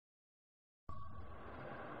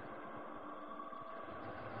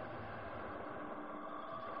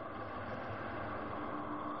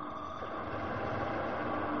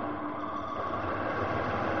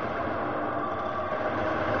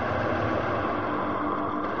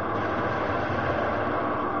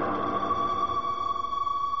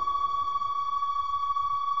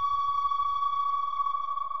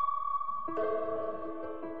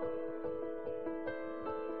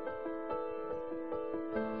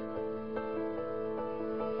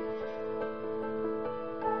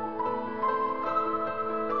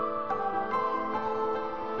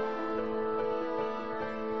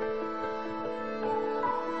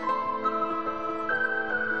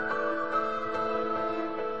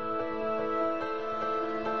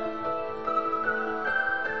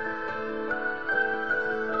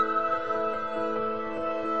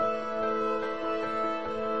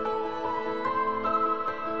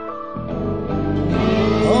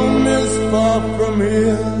far from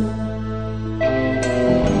here,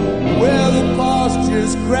 where the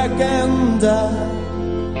pastures crack and die.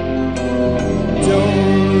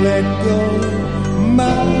 Don't let go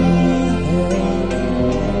my hand,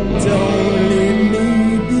 don't leave me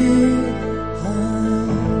behind.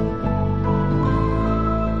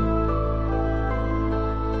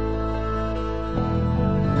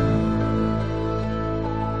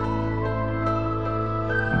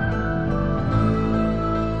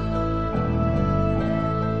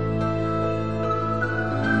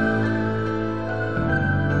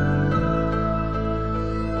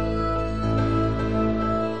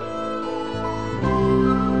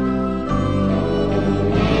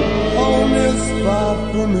 Far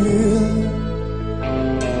from here,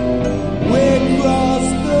 we cross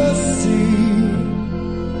the sea.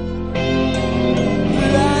 The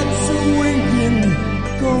lights are winking,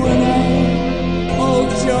 going out, all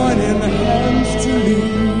joining hands to lead.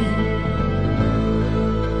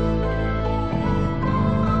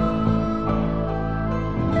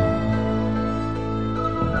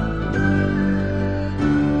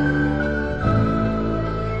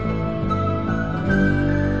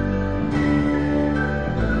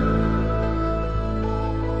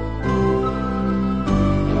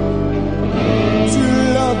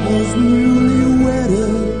 Was newly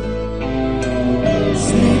wedded,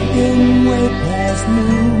 sleeping way past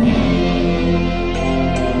noon.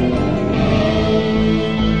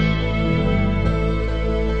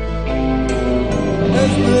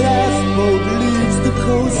 As the last boat leaves the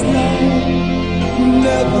coastline,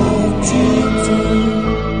 never to return.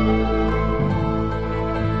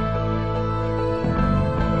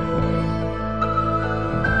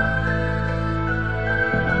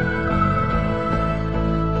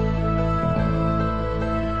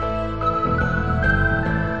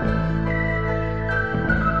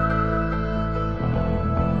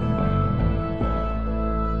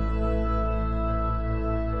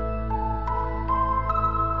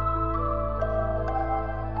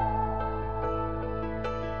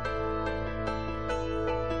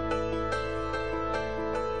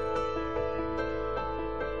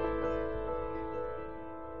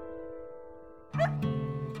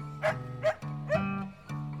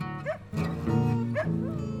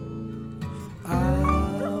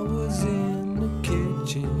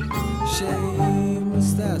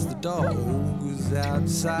 Shameless as the dog was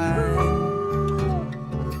outside.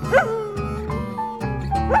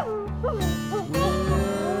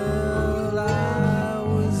 Well, I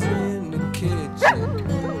was in the kitchen.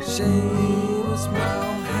 Shameless, my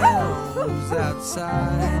hound was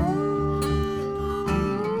outside.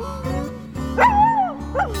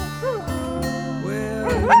 Well,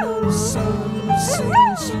 you know the sun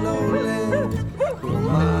sinks slowly, but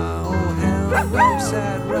my old hound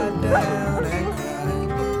sat right down and cried.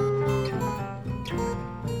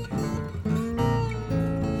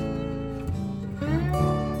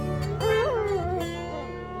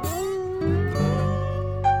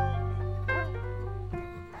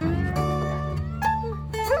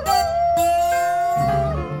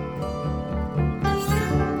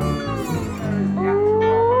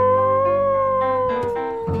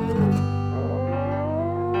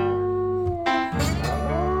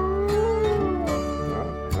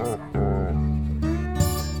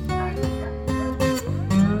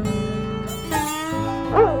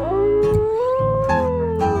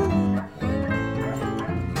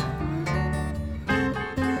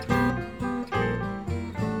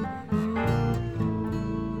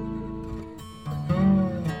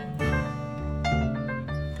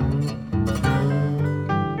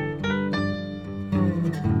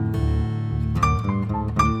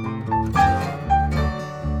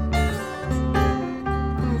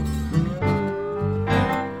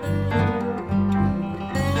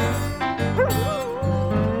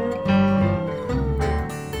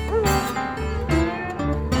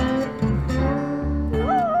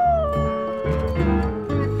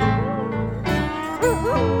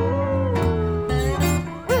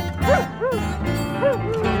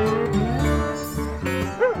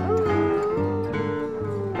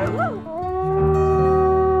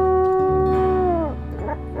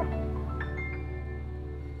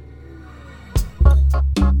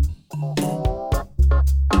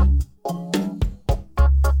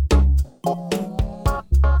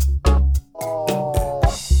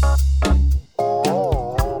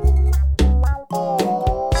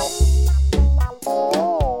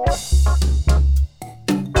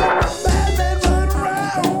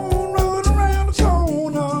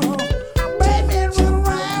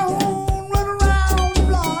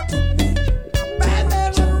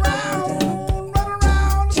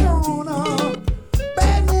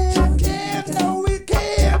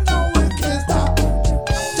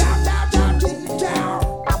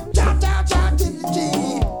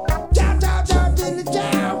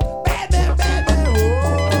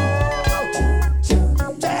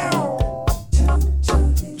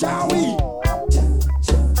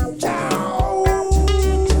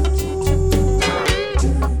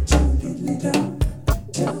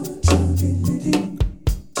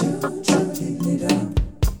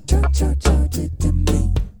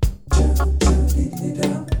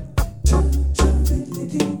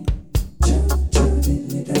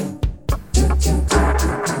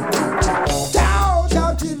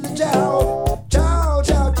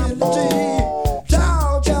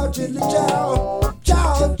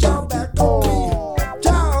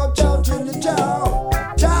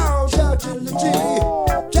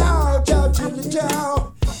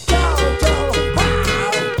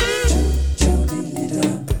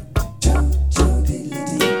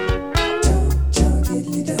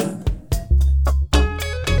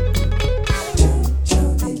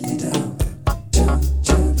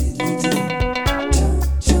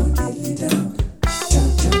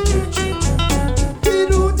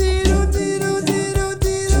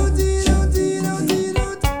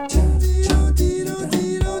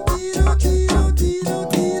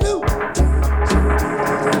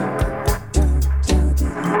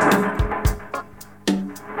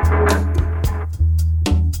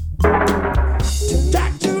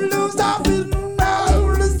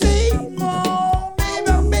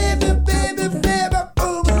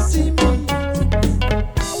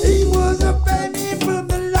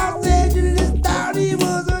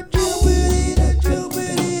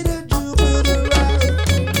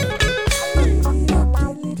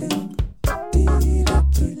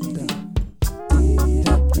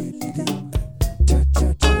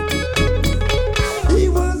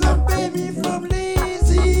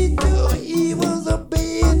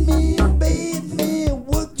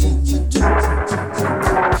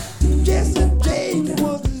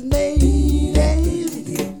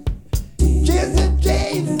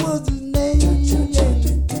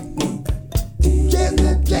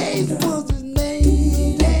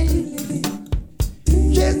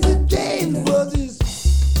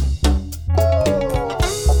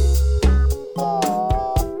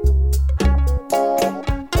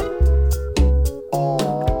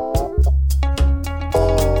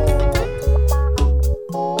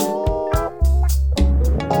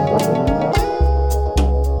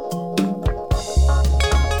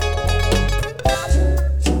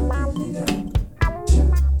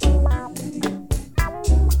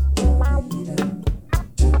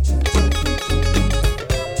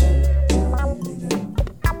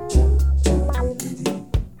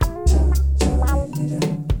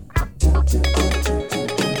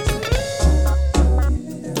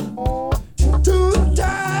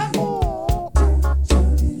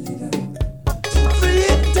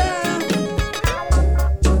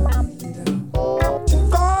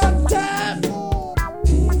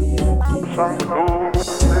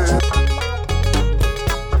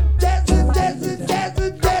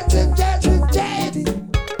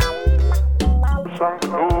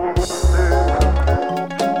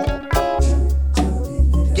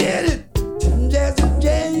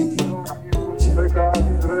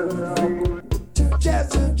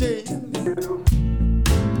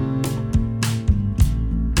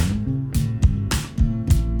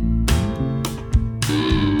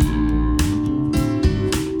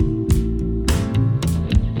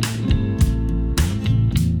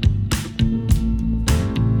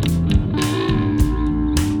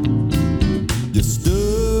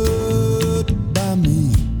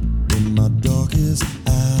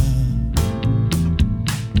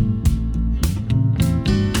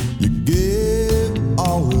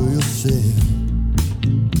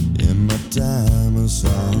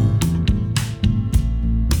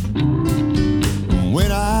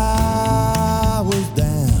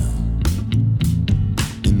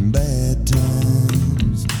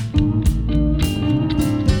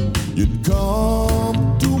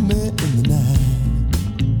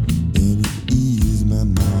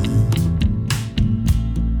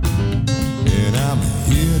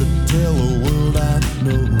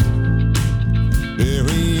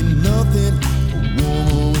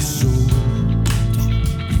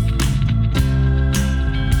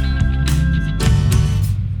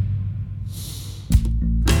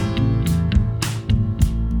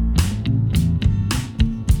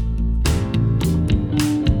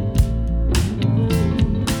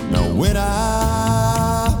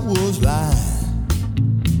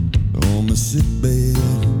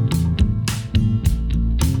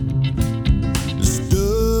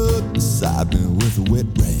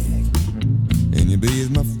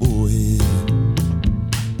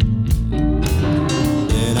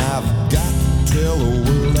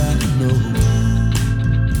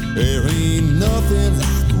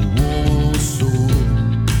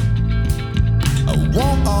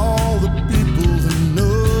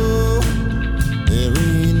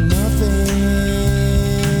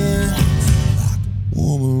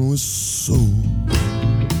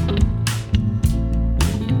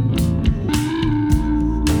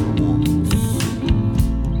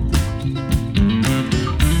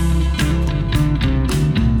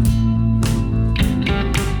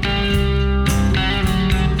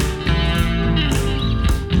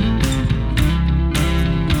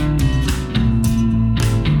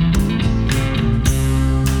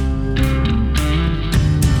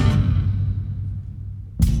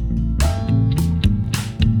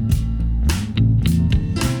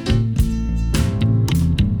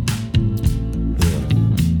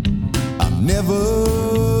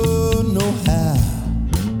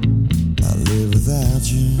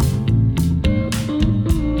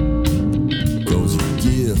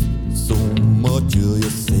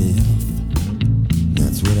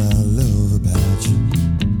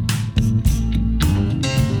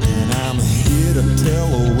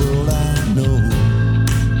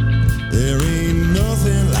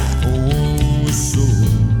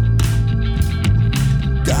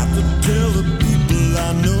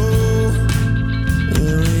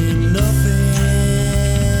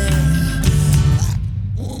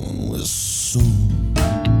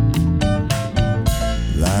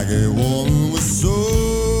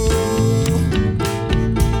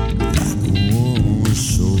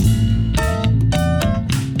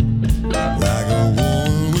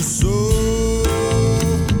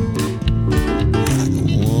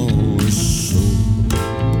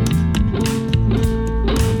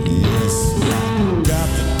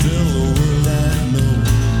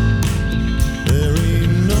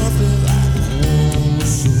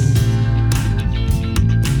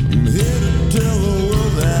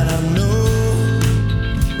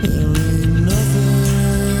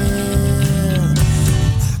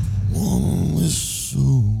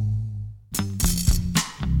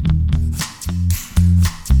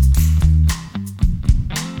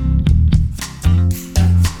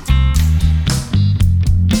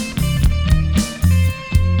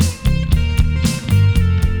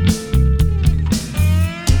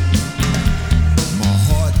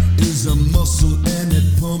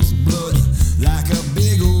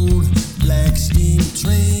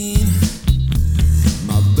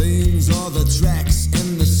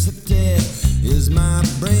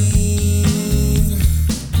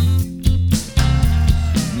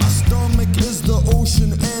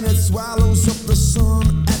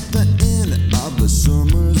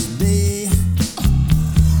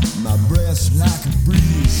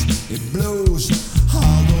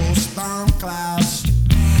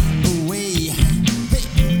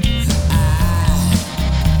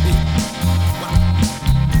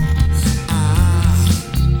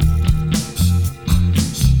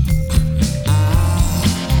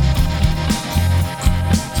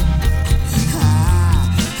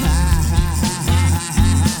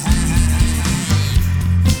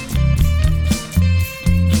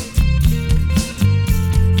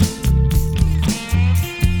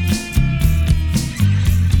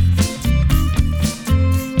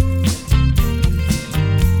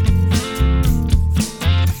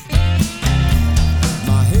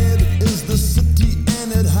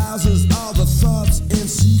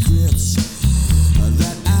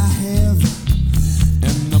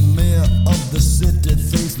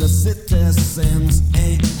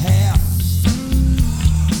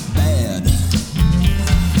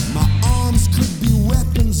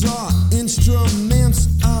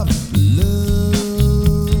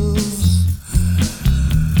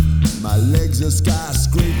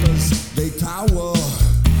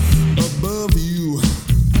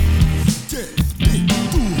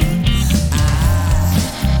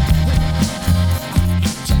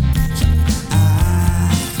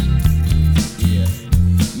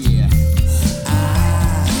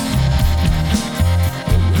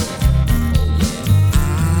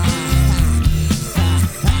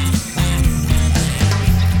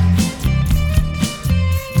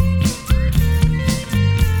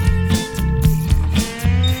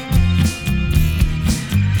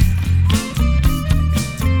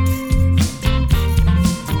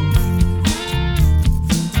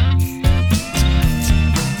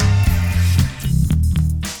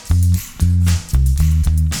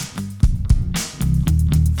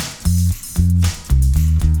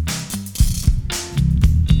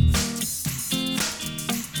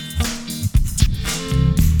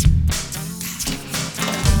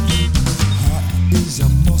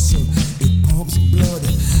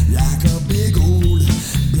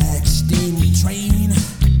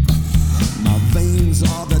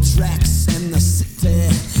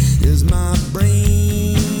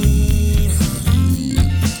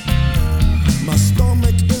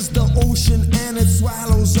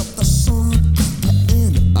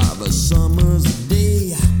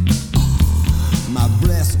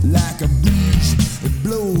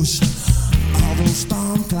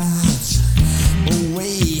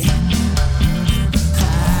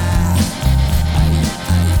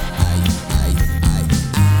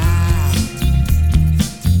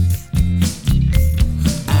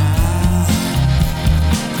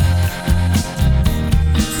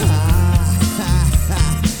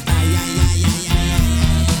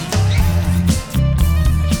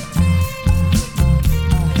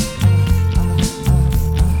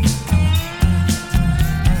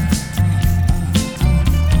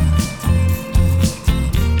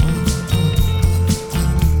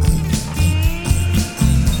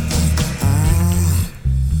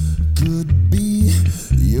 could be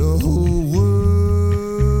your whole world.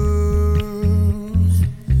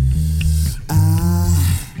 I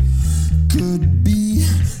could be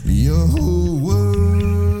your whole world.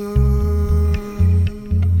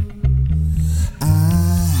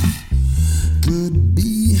 I could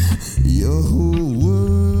be your whole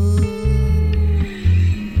world.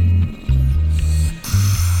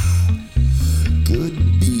 I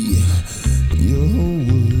could be your whole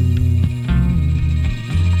world.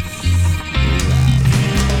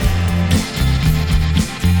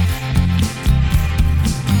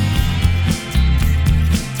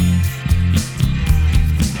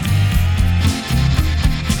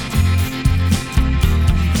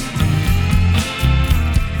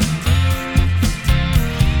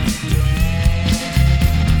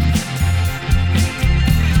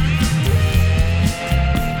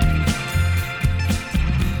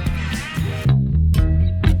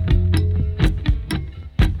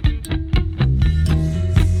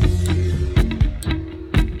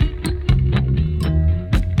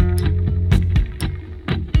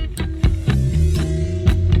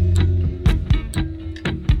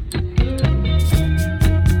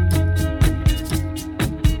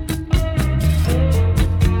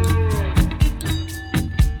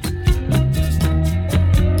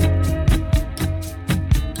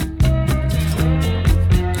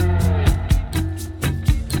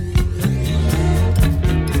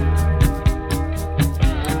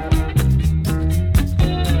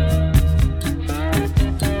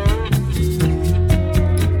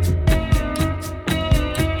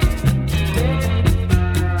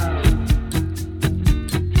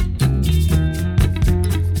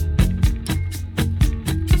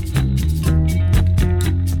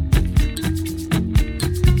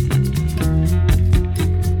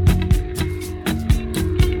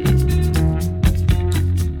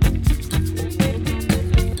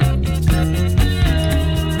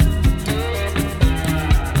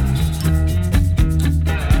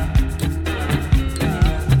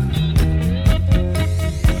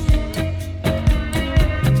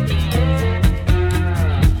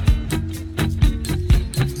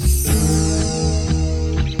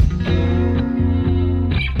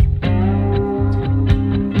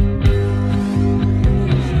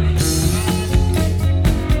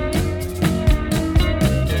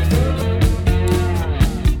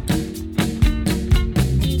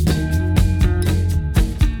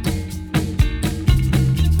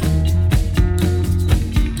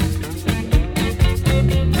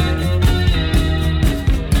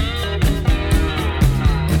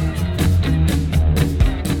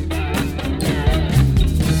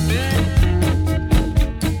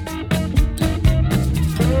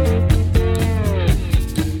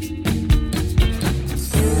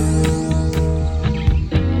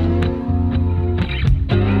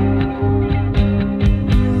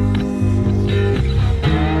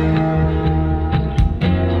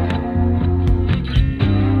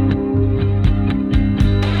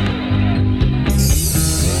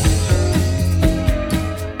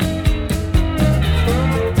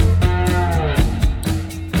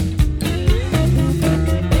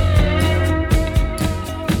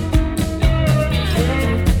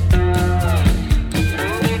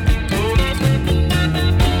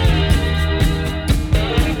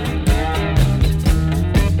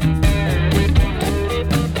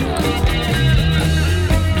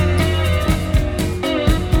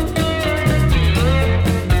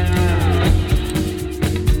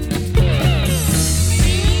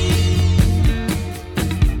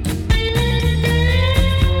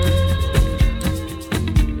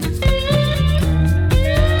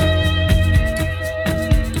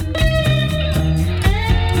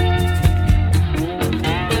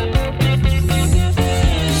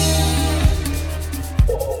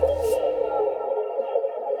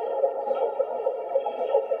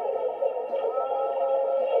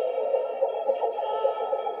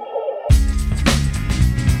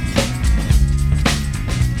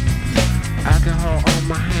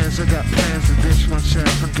 I got plans to ditch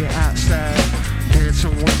myself and get outside.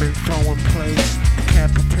 Dancing women, throwing plates,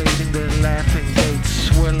 decapitating their laughing gates.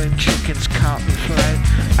 Swirling chickens caught in flight,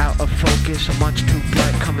 out of focus, much too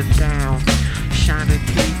bright coming down. Shining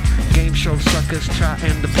teeth, game show suckers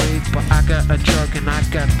trying to breathe. But I got a drug and I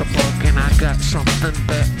got the bug and I got something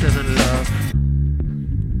better than love.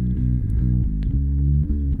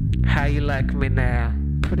 How you like me now?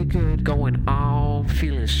 Pretty good, going on,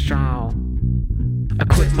 feeling strong. I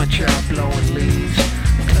quit my job blowing leaves,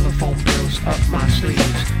 telephone bills up my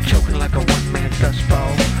sleeves, choking like a one-man dust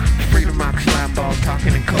ball. Freedom rock slime ball,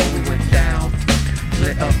 talking and cold, we went down.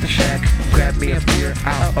 Lit up the shack, grabbed me a beer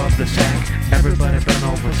out of the sack. Everybody been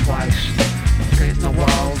over twice.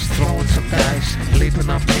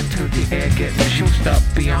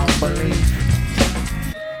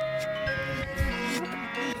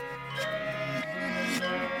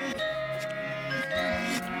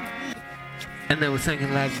 and they were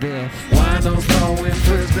singing like this. Why don't throwing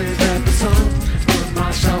frisbees at the sun? Put my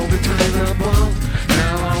soul between the bone.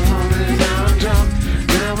 Now I'm hungry, now I'm drunk.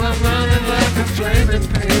 Now I'm running like a flaming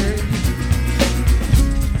pig.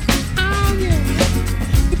 Oh yeah.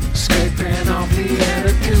 Scraping off the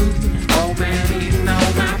attitude. Old man eating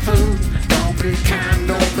all my food. Don't be kind,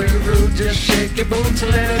 don't be rude. Just shake your boots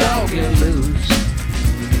and let it all get loose.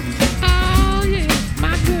 Oh yeah,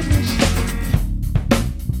 my goodness.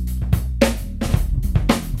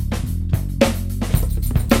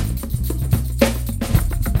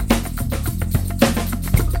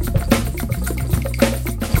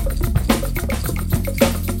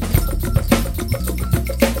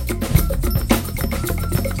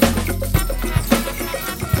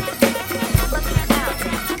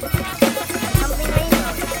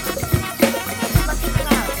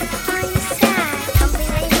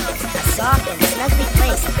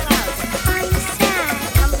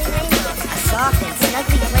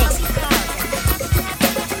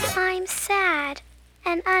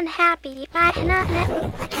 Unhappy by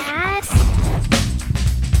nothing pass.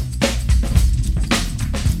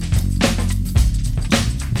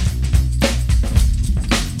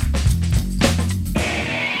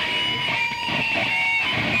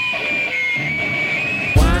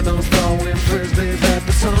 Why don't throwing frisbees at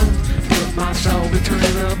the sun? Put my soul between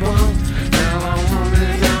the bone. Now I'm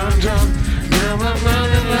hungry, now I'm drunk. Now I'm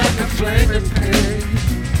running like a flaming pig.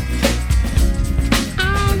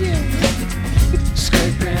 Oh yeah.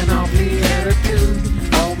 Scraping off the attitude.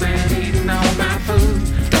 Old man eating all my food.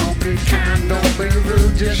 Don't be kind, don't be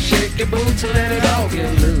rude. Just shake your boots and let it all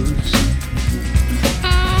get loose.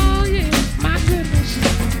 Oh yeah, my goodness.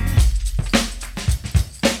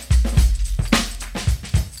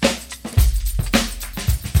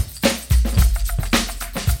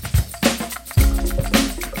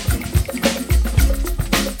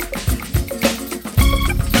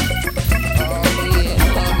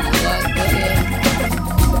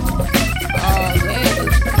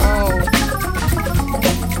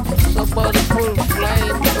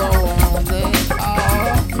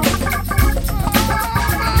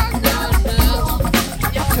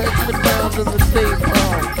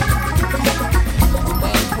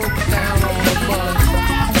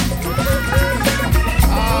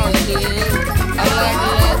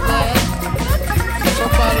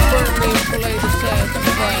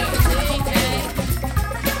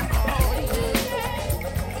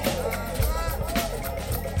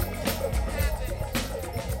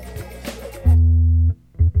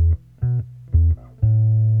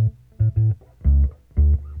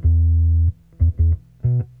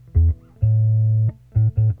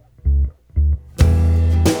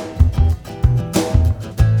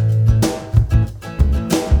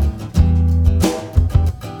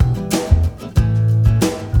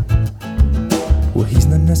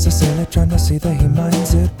 Necessarily trying to say that he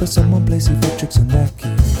minds it, but someone plays evil tricks on that key.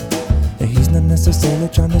 And he's not necessarily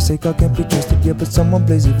trying to say God can't be trusted, yeah, but someone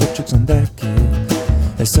plays evil tricks on that key.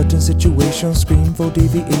 In certain situations scream for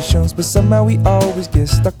deviations, but somehow we always get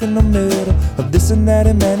stuck in the middle of this and that,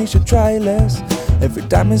 and man, he should try less. Every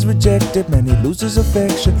time he's rejected, man, he loses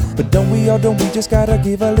affection. But don't we just gotta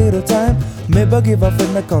give a little time? Maybe give a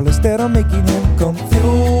friend a call instead of making him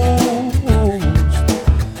confused.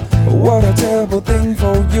 What a terrible thing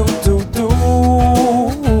for you to do.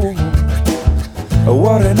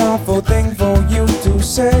 What an awful thing for you to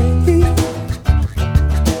say.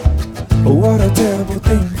 What a terrible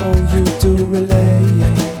thing for you to relay.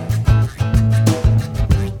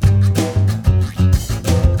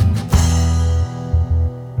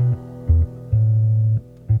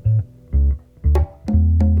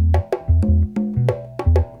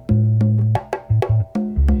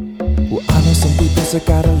 I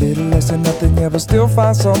got a little less than nothing, yeah, but still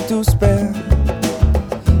find some to spare.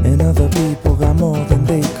 And other people got more than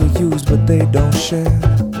they could use, but they don't share.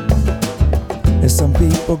 And some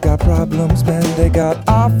people got problems, man, they got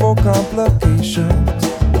awful complications.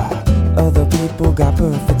 Other people got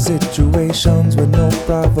perfect situations with no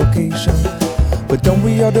provocation. But don't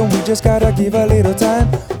we just gotta give a little time?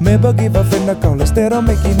 Maybe give a friend a call instead of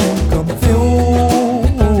making him confused.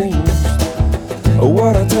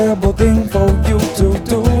 What a terrible thing for you to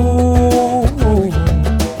do.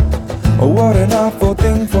 What an awful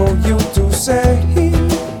thing for you to say.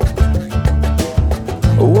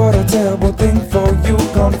 What a terrible thing for you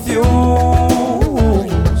confused.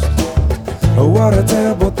 What a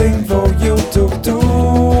terrible thing for you to do.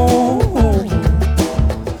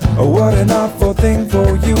 What an awful thing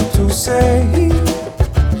for you to say.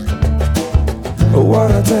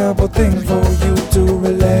 What a terrible thing for you to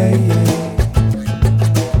relay.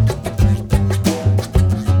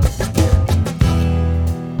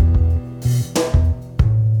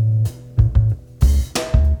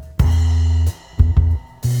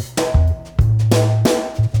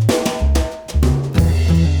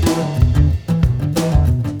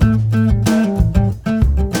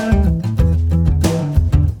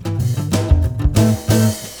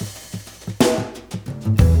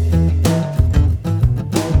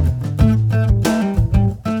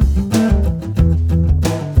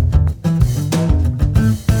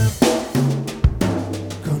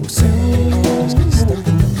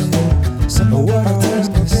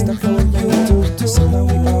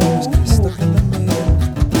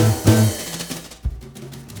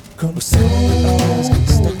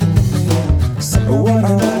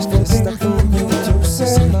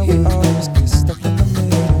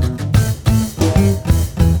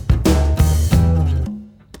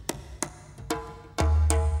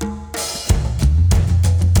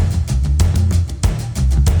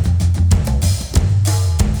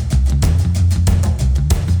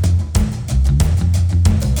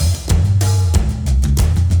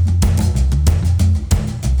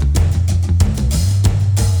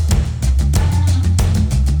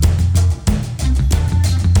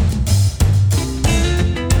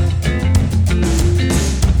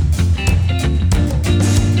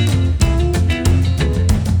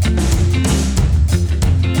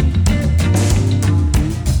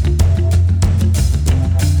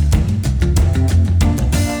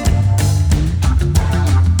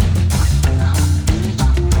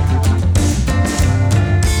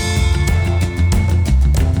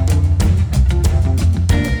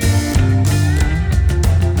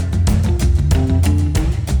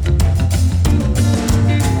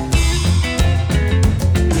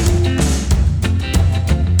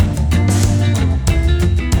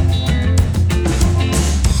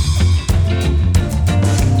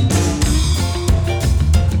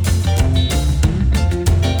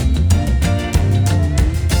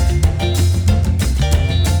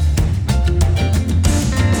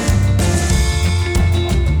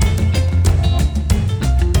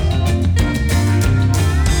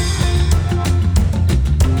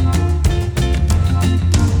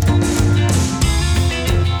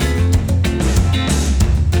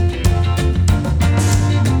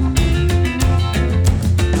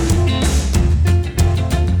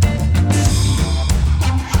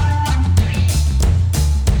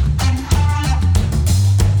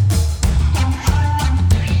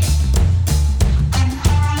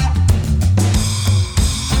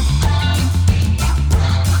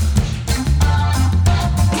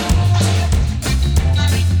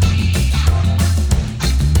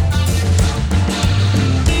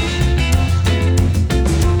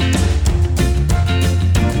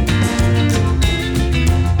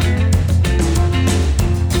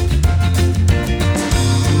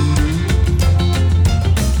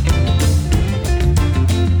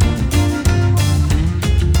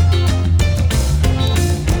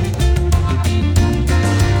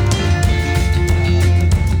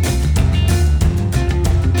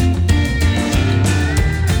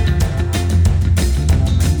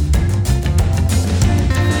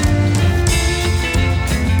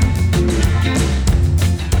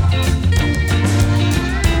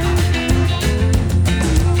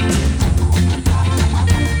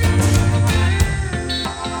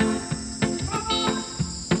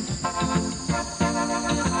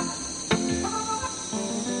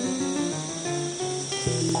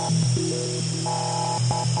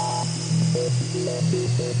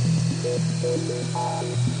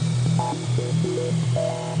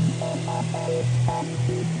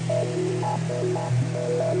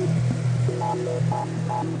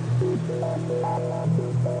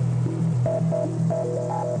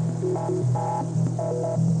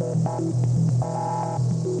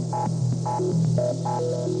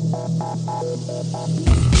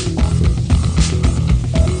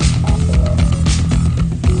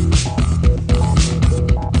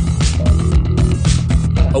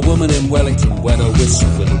 A woman in Wellington wet her whistle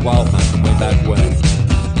with a wild man from way back when.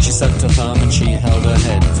 She sucked her thumb and she held her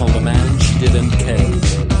head, told a man she didn't care.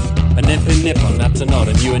 A nip on napped a nod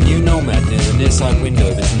and you nomad near the near side window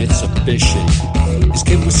of his Mitsubishi. His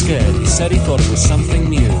kid was scared, he said he thought it was something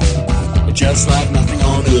new. Just like nothing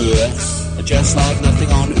on earth, just like nothing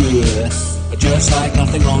on earth, just like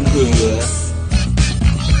nothing on earth.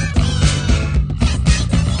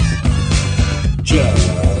 Just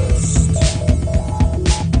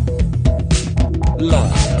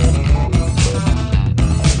like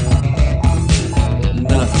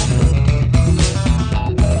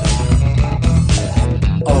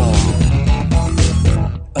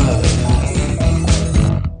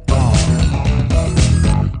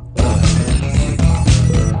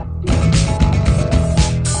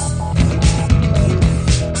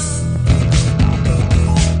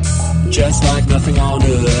just like nothing on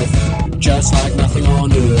earth, just like nothing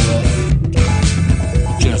on earth,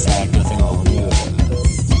 just like nothing on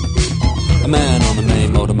earth. A man on the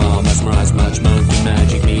main motor mile mesmerized much monkey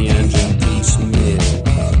magic, me engine piecemeal.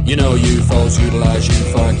 You know UFOs utilize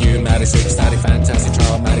euphoric pneumatics, ecstatic, fantastic,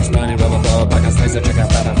 traumatics, burning rubber ball, back on space, check out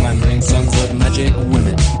that flammering sons of magic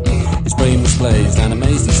women. His brain was blazed and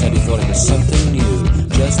amazed. He said he thought it was something new,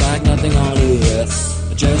 just like nothing on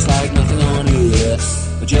earth, just like nothing on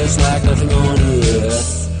earth, just like nothing on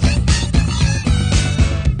earth.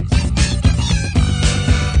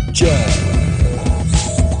 Just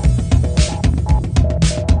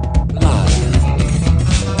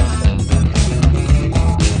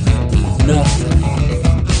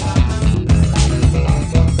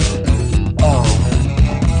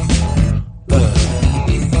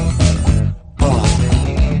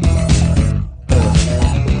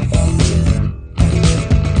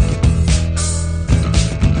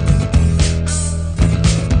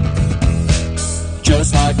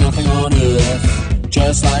just like nothing on earth. It was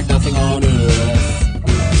just like nothing on earth.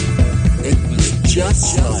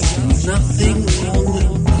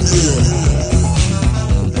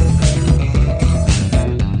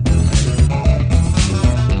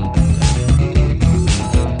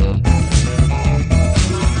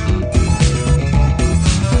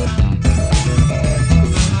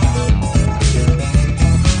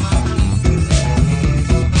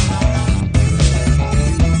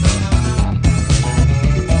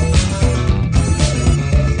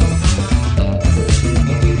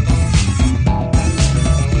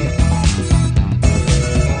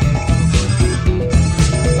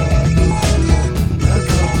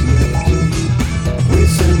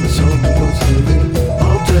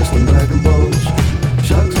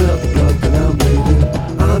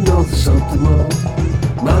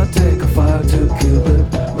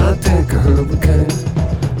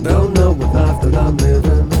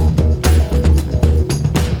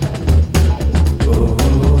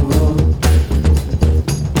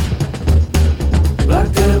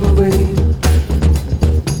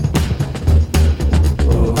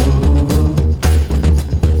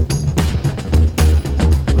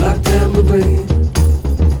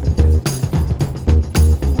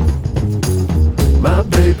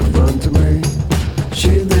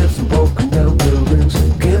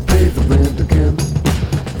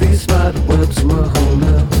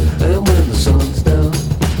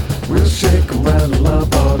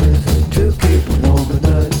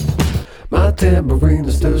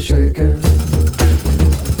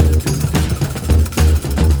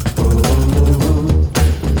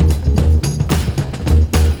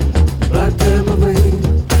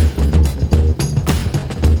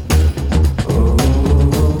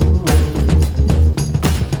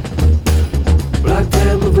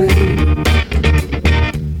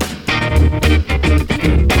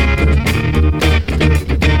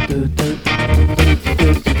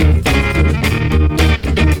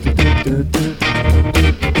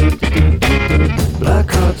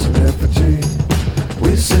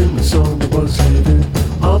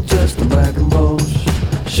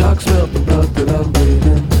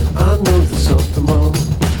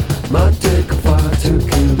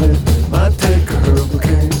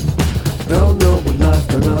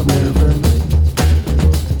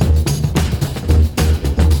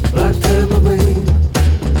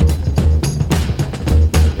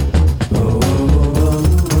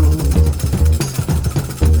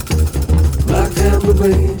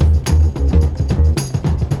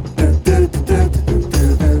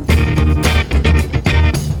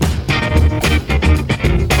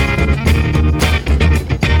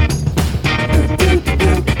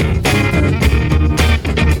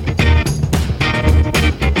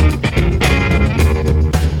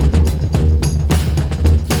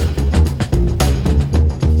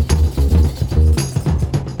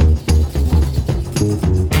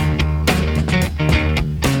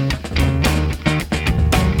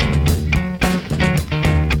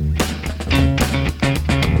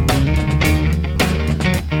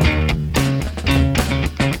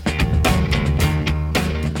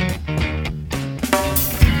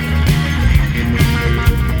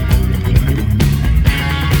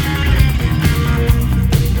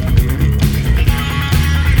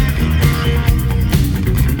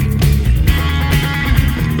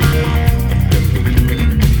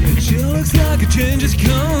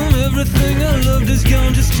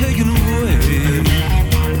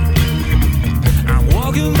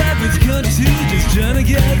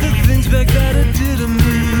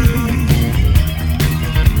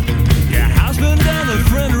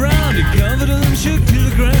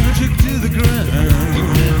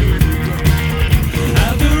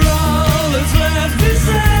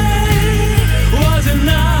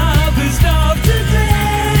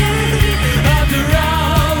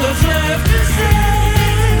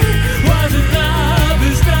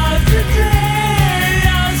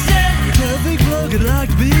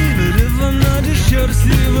 Sure to see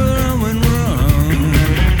where I went wrong,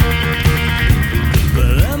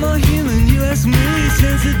 but am I human?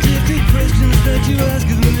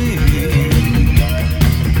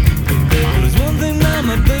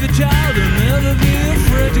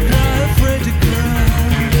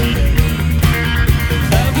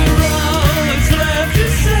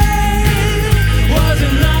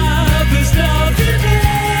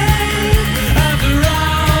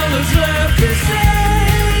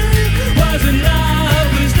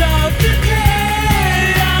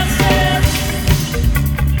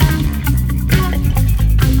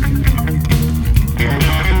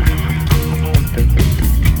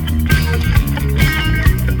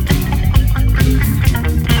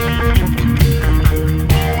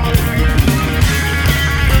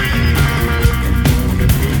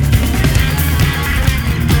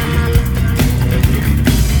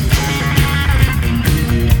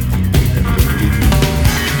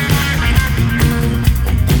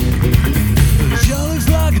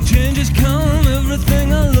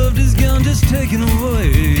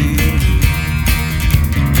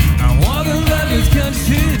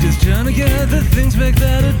 expect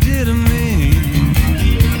that it did to me.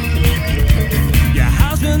 Your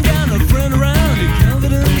house burned down, a friend around, your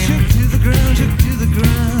confidence shook to the ground, shook to the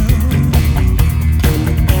ground.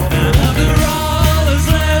 And after all that's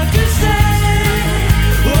left to say,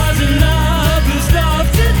 was enough to stop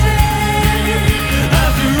today.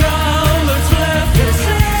 After all that's left to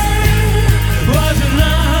say, was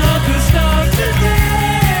enough to stop today.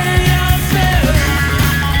 I said,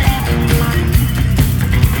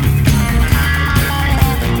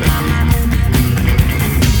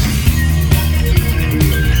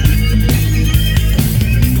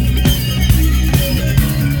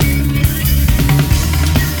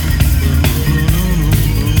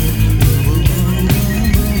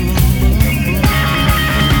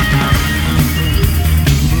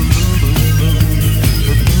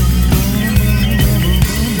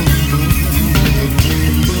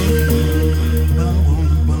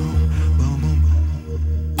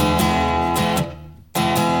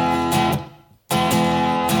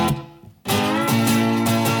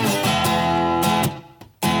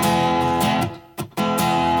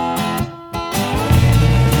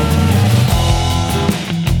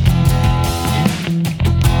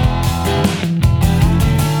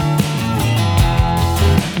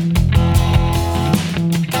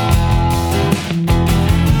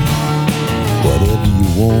 whatever you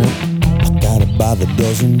want, I got it by the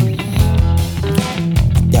dozen,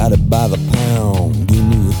 I got it by the pound. Give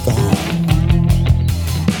me a call,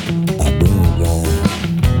 I bring it round.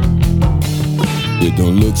 It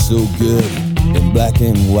don't look so good in black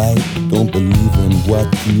and white. Don't believe in what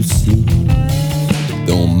you see.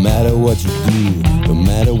 Don't matter what you do, don't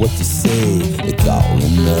matter what you say, it's all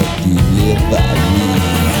in the delivery.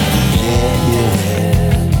 Yeah, yeah,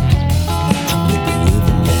 I'm the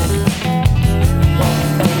delivery man.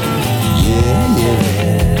 Yeah, yeah,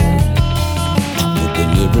 I'm the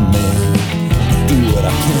delivery man. I do what I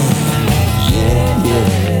can. Yeah, yeah,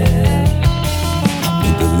 I'm the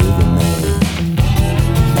delivery man.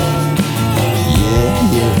 Yeah,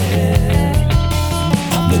 yeah,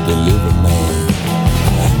 I'm the delivery man.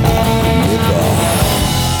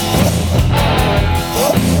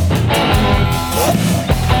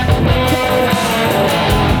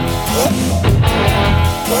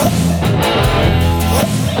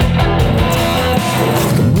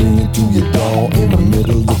 Bring it to your door in the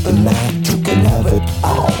middle of the night. You can have it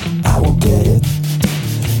all. I will get it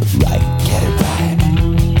right, get it right.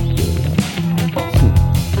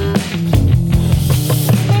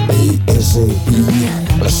 ASAP,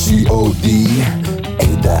 COD, a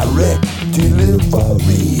direct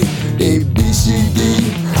delivery. ABCD,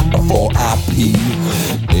 4IP,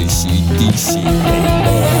 ACDC,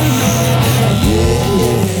 amen. Yeah,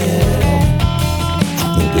 yeah,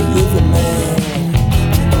 I'm the delivery man.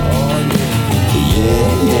 Yeah,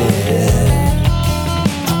 yeah,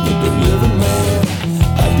 I'm the delivery man.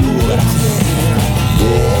 I do what I can.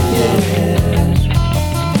 Yeah, yeah,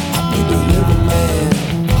 I'm the delivery man.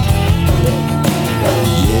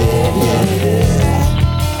 Yeah, yeah,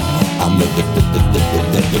 I'm the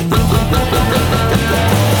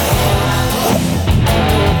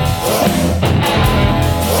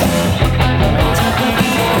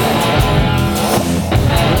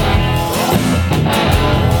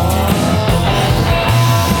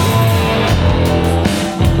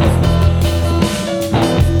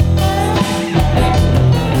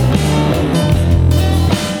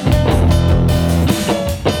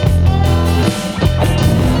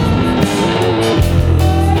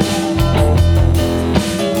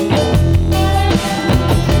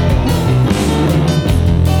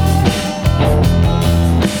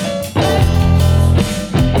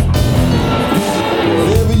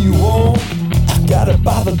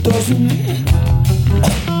dozen,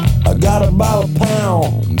 I got it by the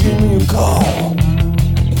pound. Give me a call,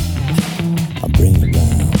 I bring it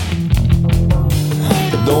round.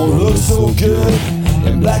 It don't look so good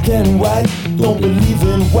in black and white. Don't believe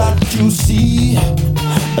in what you see.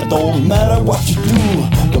 It don't matter what you do,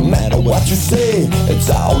 don't matter what you say, it's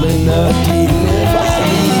all in the delivery.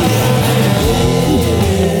 Yeah,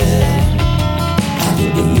 I'm the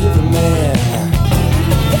delivery man.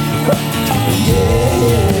 Yeah,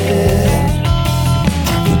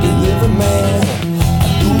 I'm the delivery man. I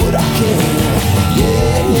do what I can.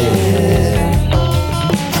 Yeah, yeah,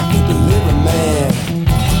 I'm the delivery man.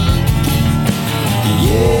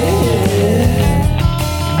 Yeah,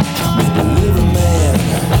 I'm the delivery man.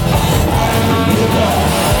 I deliver.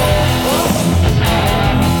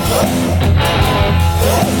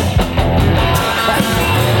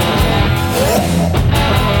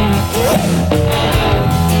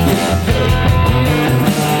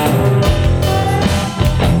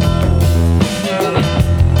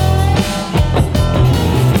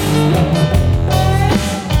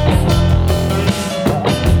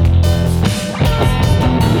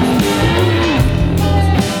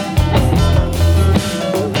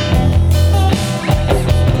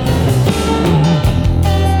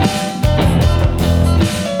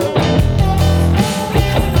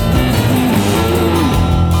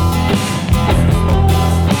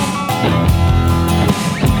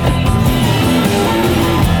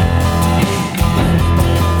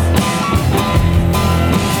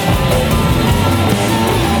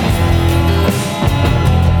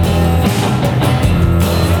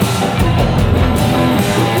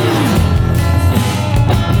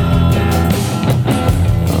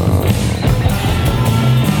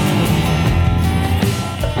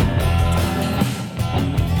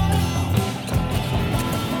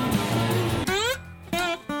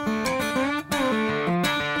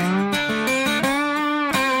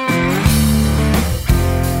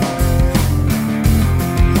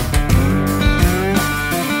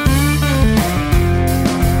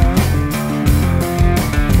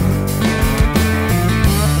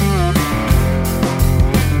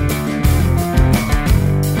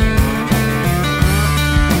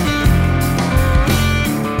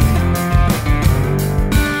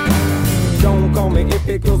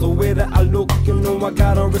 I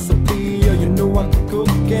got a recipe, yeah, you know I can cook.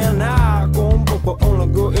 And I go but on a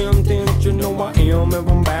good intent, you know I am. If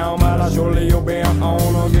I'm bound, but I surely obey. I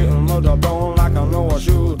wanna get the job done like I know I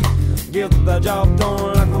should. Get the job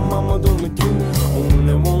done like my mama told me to.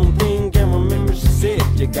 Only one thing can remember, she said,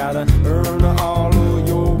 you gotta earn all of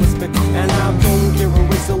your respect. And I don't give a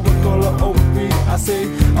race or what color or creed. I say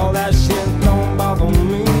all that shit don't bother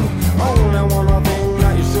me. Only one thing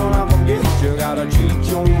that you should not forget, you gotta treat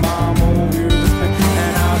your mama with respect.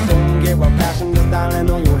 And I don't give a passion that's dialing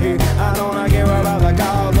on your head. I don't care about the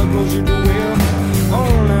cars, the clothes you do well.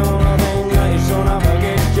 Only one thing that you should not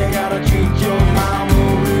forget, you gotta treat your mama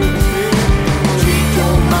with respect. Treat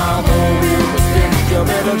your mama with respect. You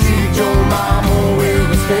better treat your mama with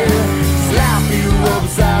respect. Slap you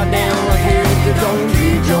upside down like hell if you don't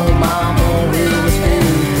treat your mama with respect.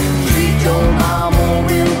 Treat your mama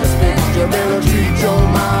with respect. You better treat your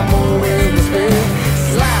mama with respect.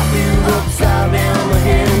 Slap you upside down like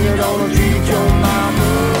hell if you don't treat your mama.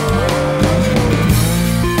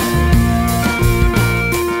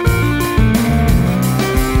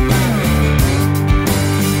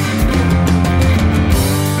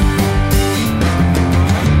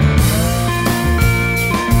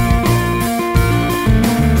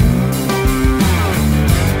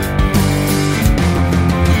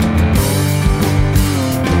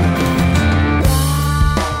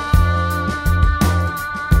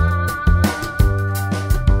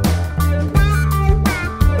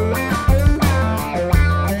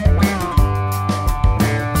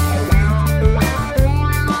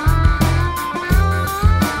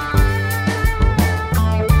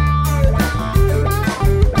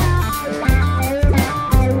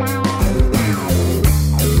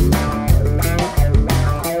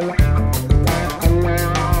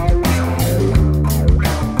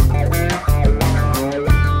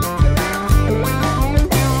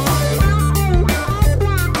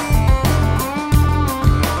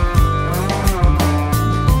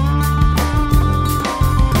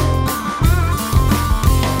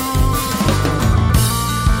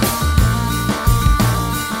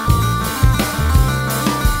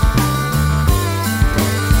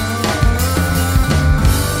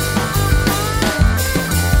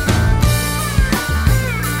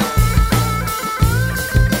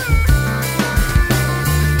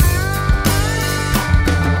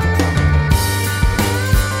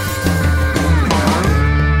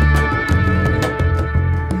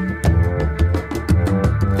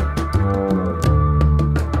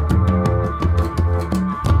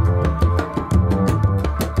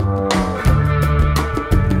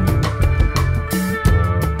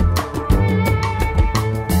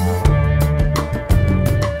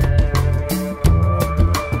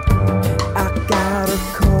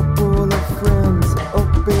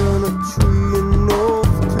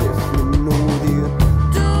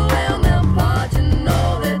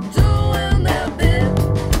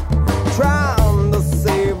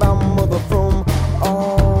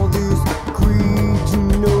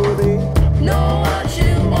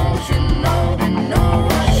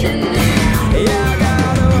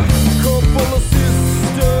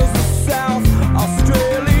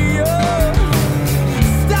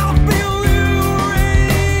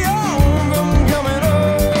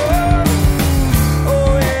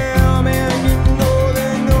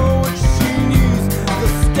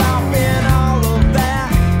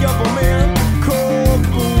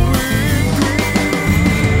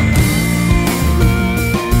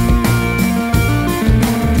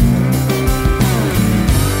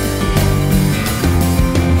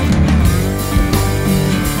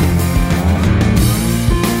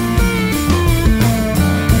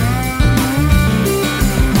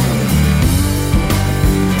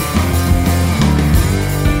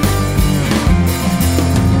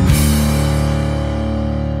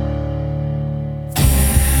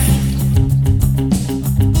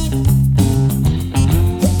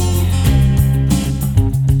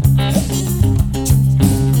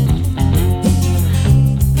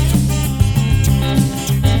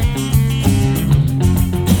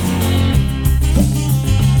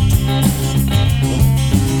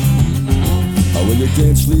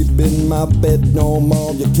 can't sleep in my bed no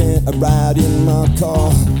more. You can't ride in my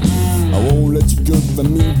car. I won't let you good for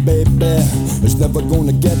me, baby. It's never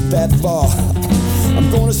gonna get that far. I'm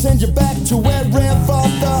gonna send you back to wherever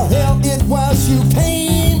the hell it was you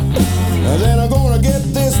came. And then I'm gonna get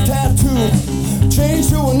this tattoo changed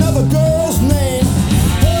to another girl's name.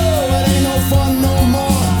 Oh, it ain't no fun no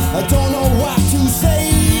more. I don't know what to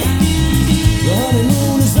say. The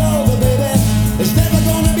honeymoon is over, baby. It's never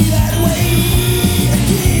gonna be that way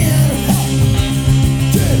again.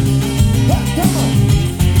 Yeah. Come on.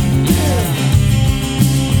 Yeah.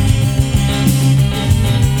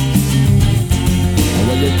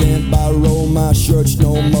 church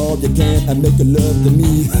no more. You can't make love to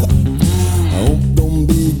me. I hope don't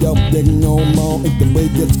be your big no more. Ain't the way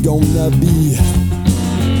it's gonna be.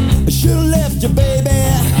 I should've left you, baby,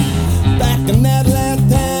 back in that last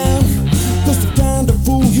time. 'Cause the kind of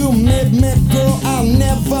fool you made me, girl, I'll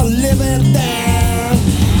never live it down.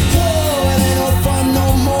 Oh, it ain't no fun no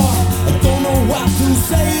more. I don't know what to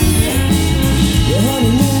say. Your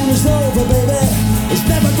honeymoon is over, baby. It's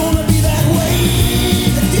never gonna be that way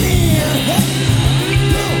again. Go.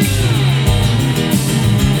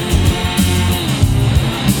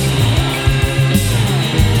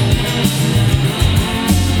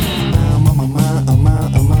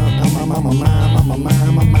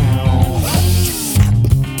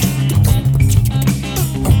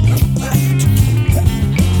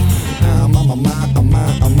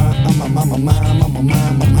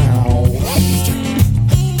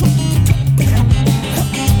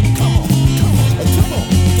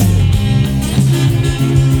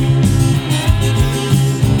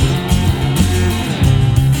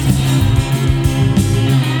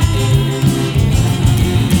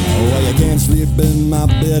 In my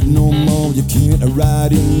bed no more, you can't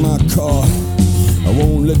ride in my car. I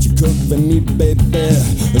won't let you cook for me, baby.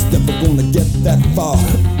 It's never gonna get that far.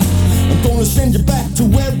 I'm gonna send you back to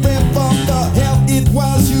wherever the hell it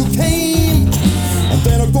was you came. And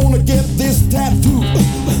then I'm gonna get this tattoo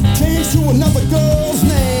changed to another girl's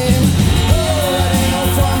name. Oh, it ain't no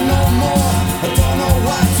fun no more. I don't know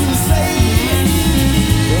what to say.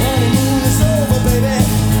 The honeymoon is over, baby.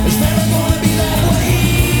 It's never gonna be that way.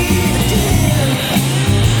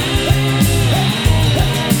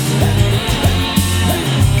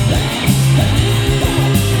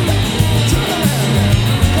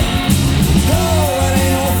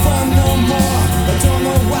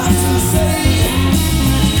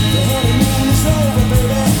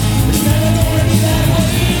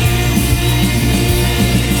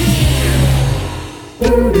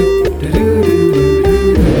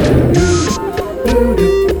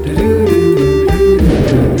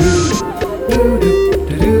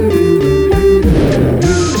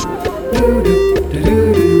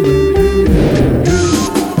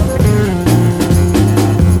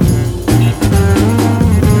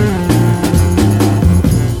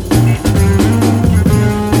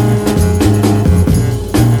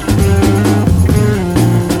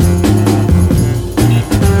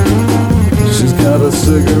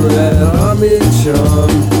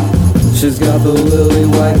 She's got the lily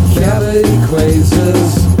white cavity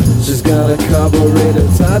crazes. She's got a carburetor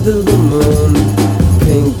tied to the moon.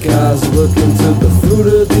 Pink eyes looking to the fruit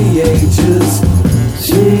of the ages.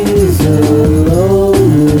 She's alone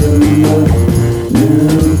in the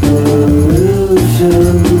new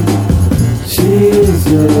pollution. She's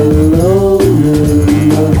alone in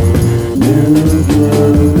the new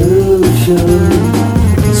pollution.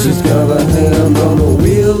 She's got a hand on the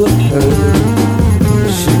wheel of pain.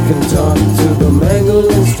 She can talk to the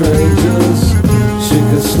mangling strangers. She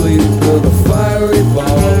can sleep with a fiery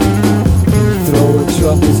ball, throwing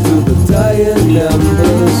troubles to the dying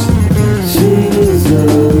embers. She's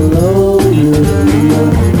alone in the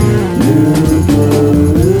new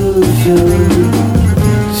pollution.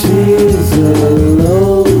 She's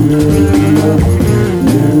alone in the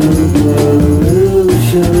new pollution.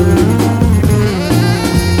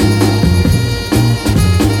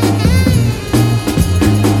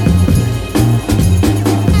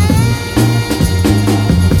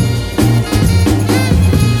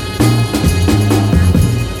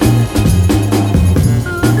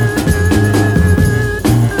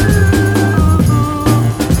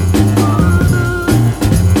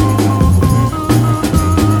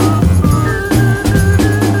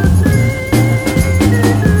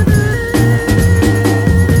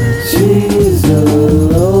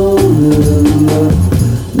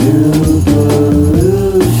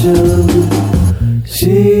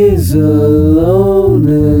 She's alone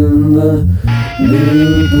in the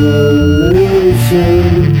new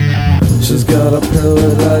pollution. She's got a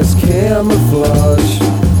paradise camouflage,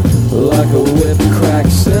 like a whipped crack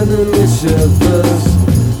sending me shivers.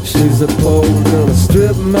 She's a pole in a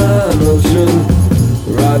strip mine ocean,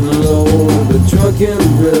 riding low on the drunken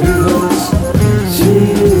rivers.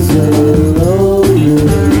 She's alone in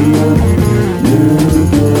the new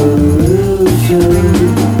pollution.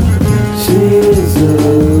 She's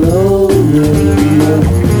alone in the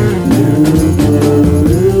new pollution.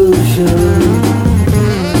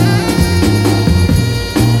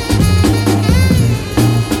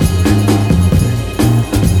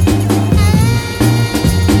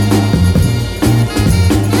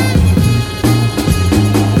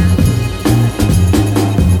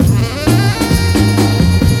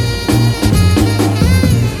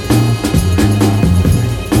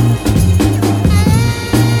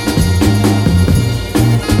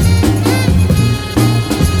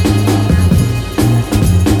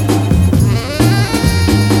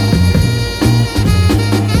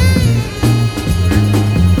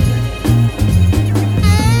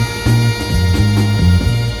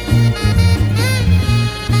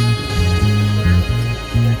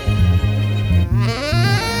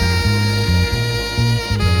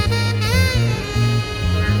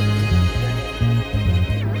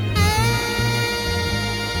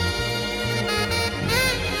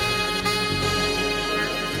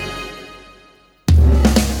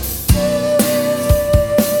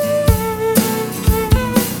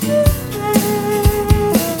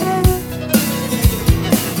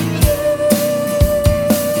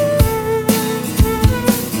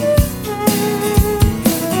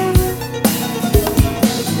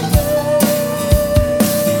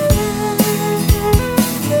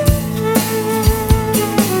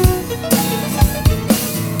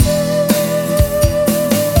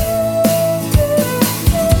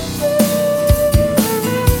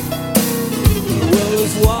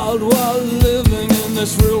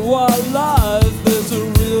 this real wild life, there's a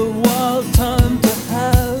real wild time to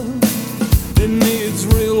have. It needs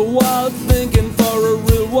real wild thinking for a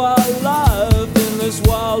real wild life in this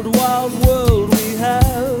wild, wild world we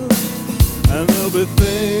have. And there'll be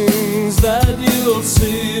things that you'll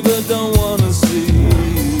see but don't wanna see.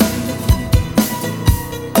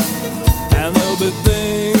 And there'll be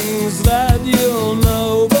things that you'll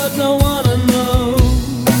know but don't wanna know.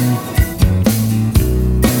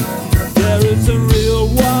 There is a real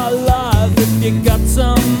wild life if you got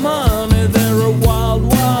some money. There are wild,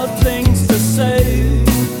 wild things to say.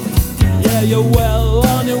 Yeah, you're well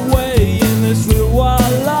on your way in this real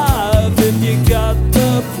wild life if you got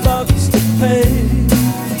the bucks to pay.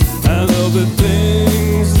 And there'll be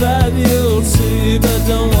things that you'll see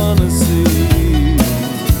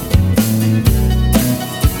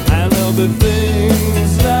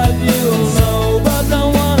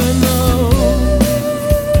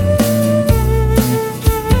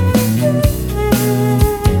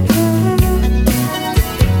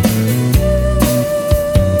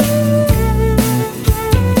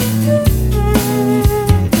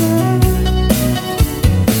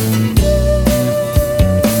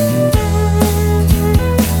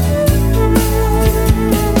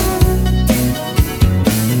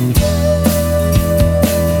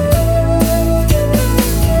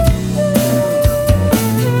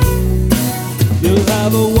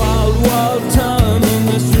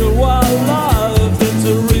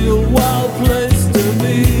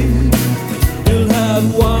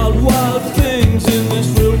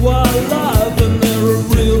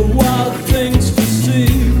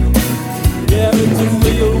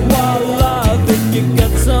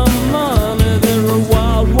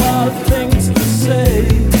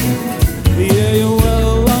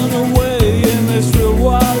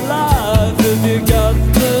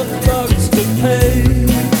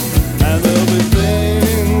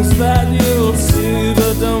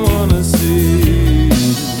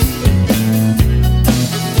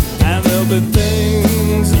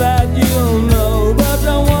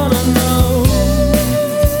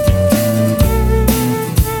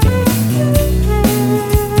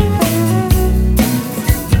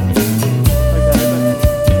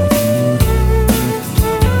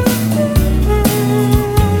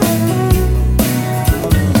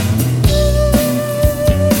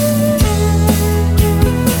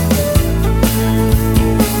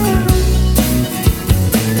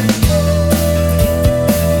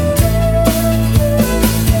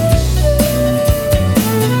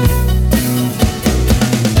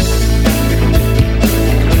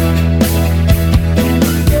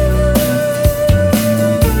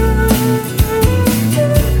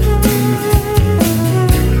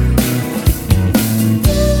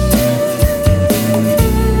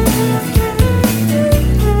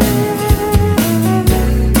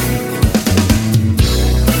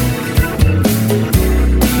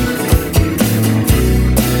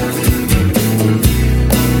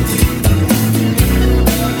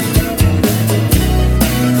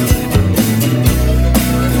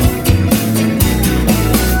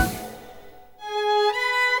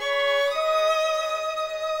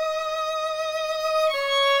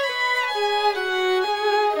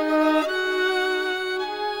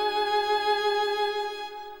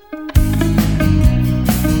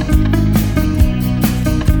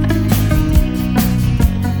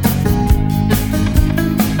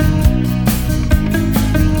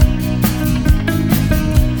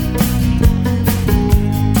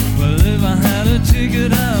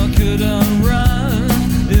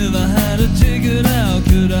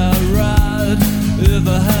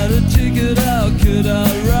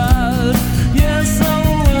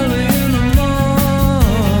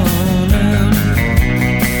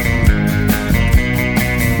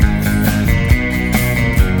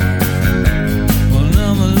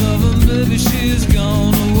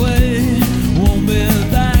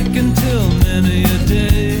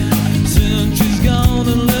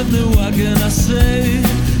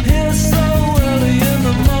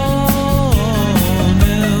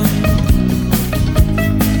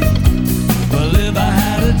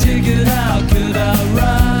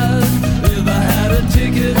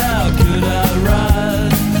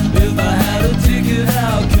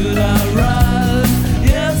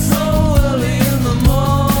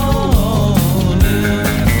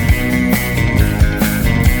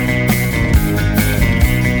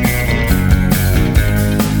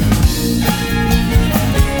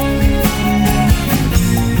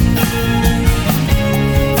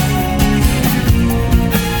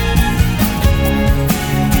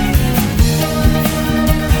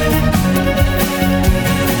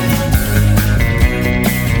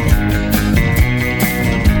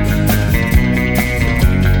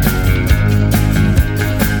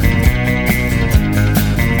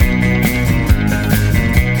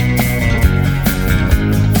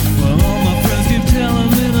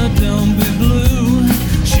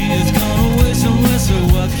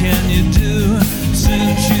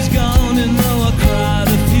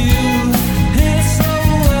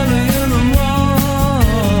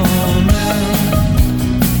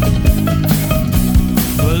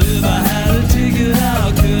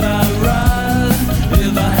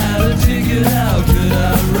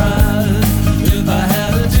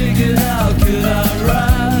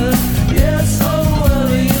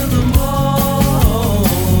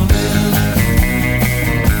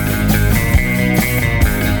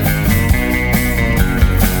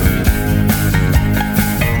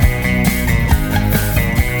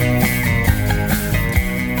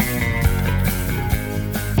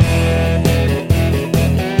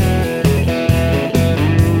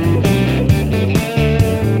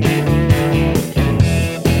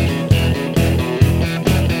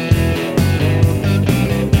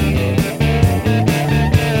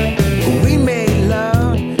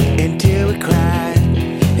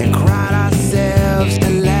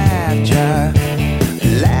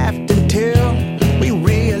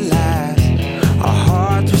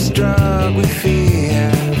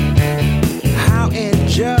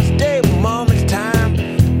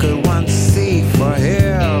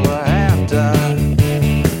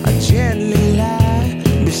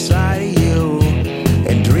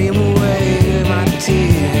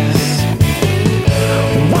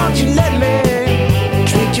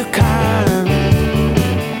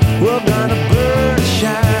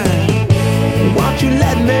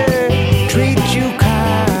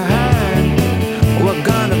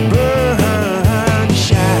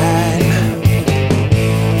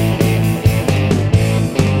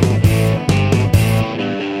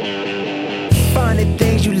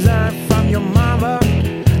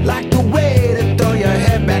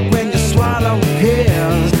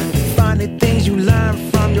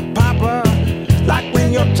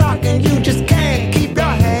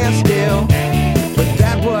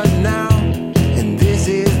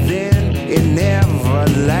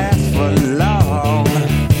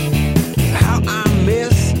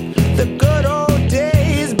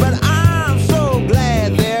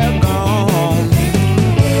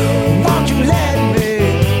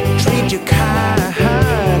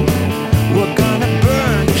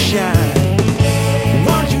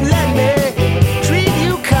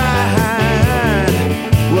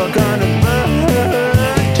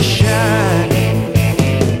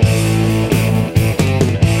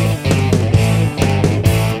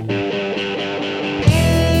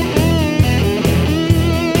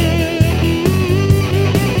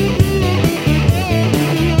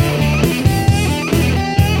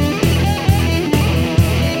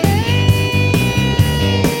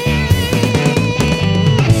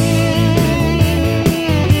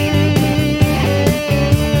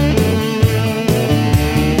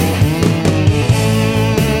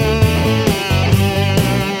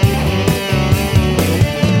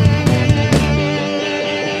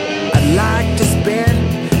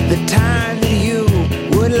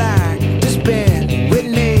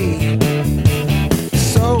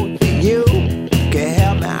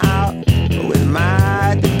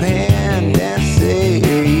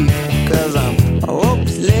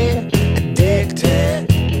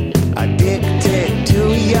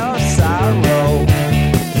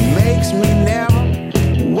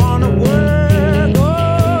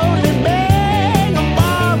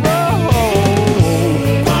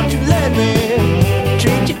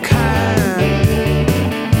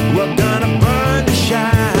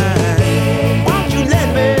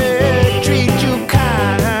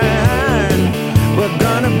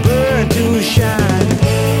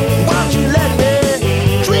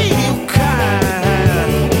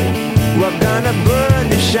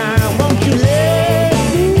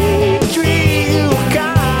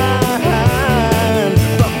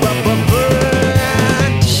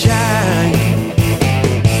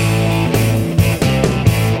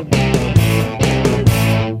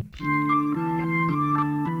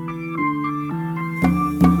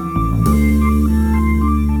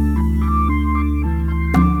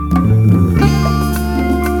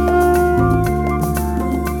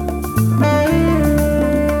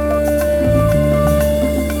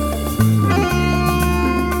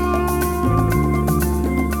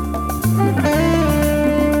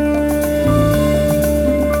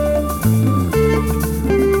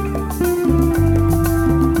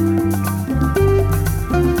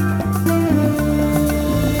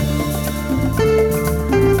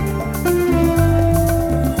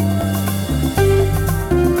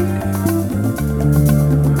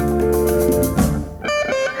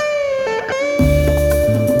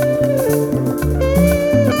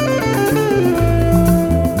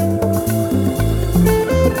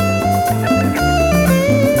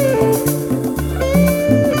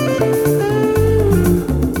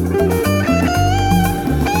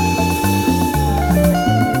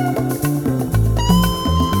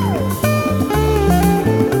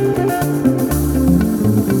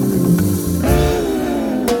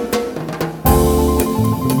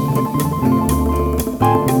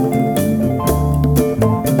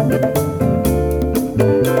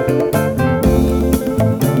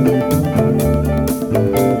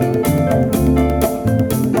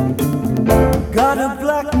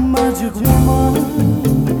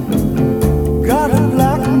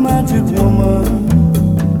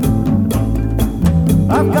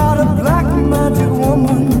I've got a black magic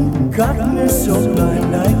woman, got me so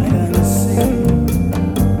blind I can't see.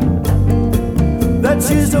 That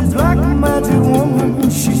she's a black magic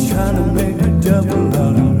woman, she's trying to make a devil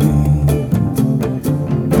out of me.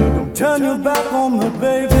 Don't turn your back on me,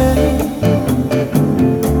 baby.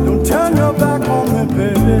 Don't turn your back on me,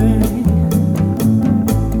 baby.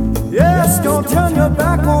 Yes, don't turn your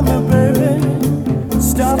back on me, baby.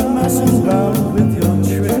 Stop messing around with your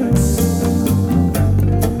tricks.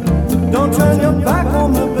 Don't turn your back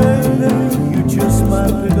on me, baby. You just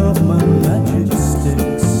might pick up my magic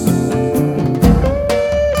sticks.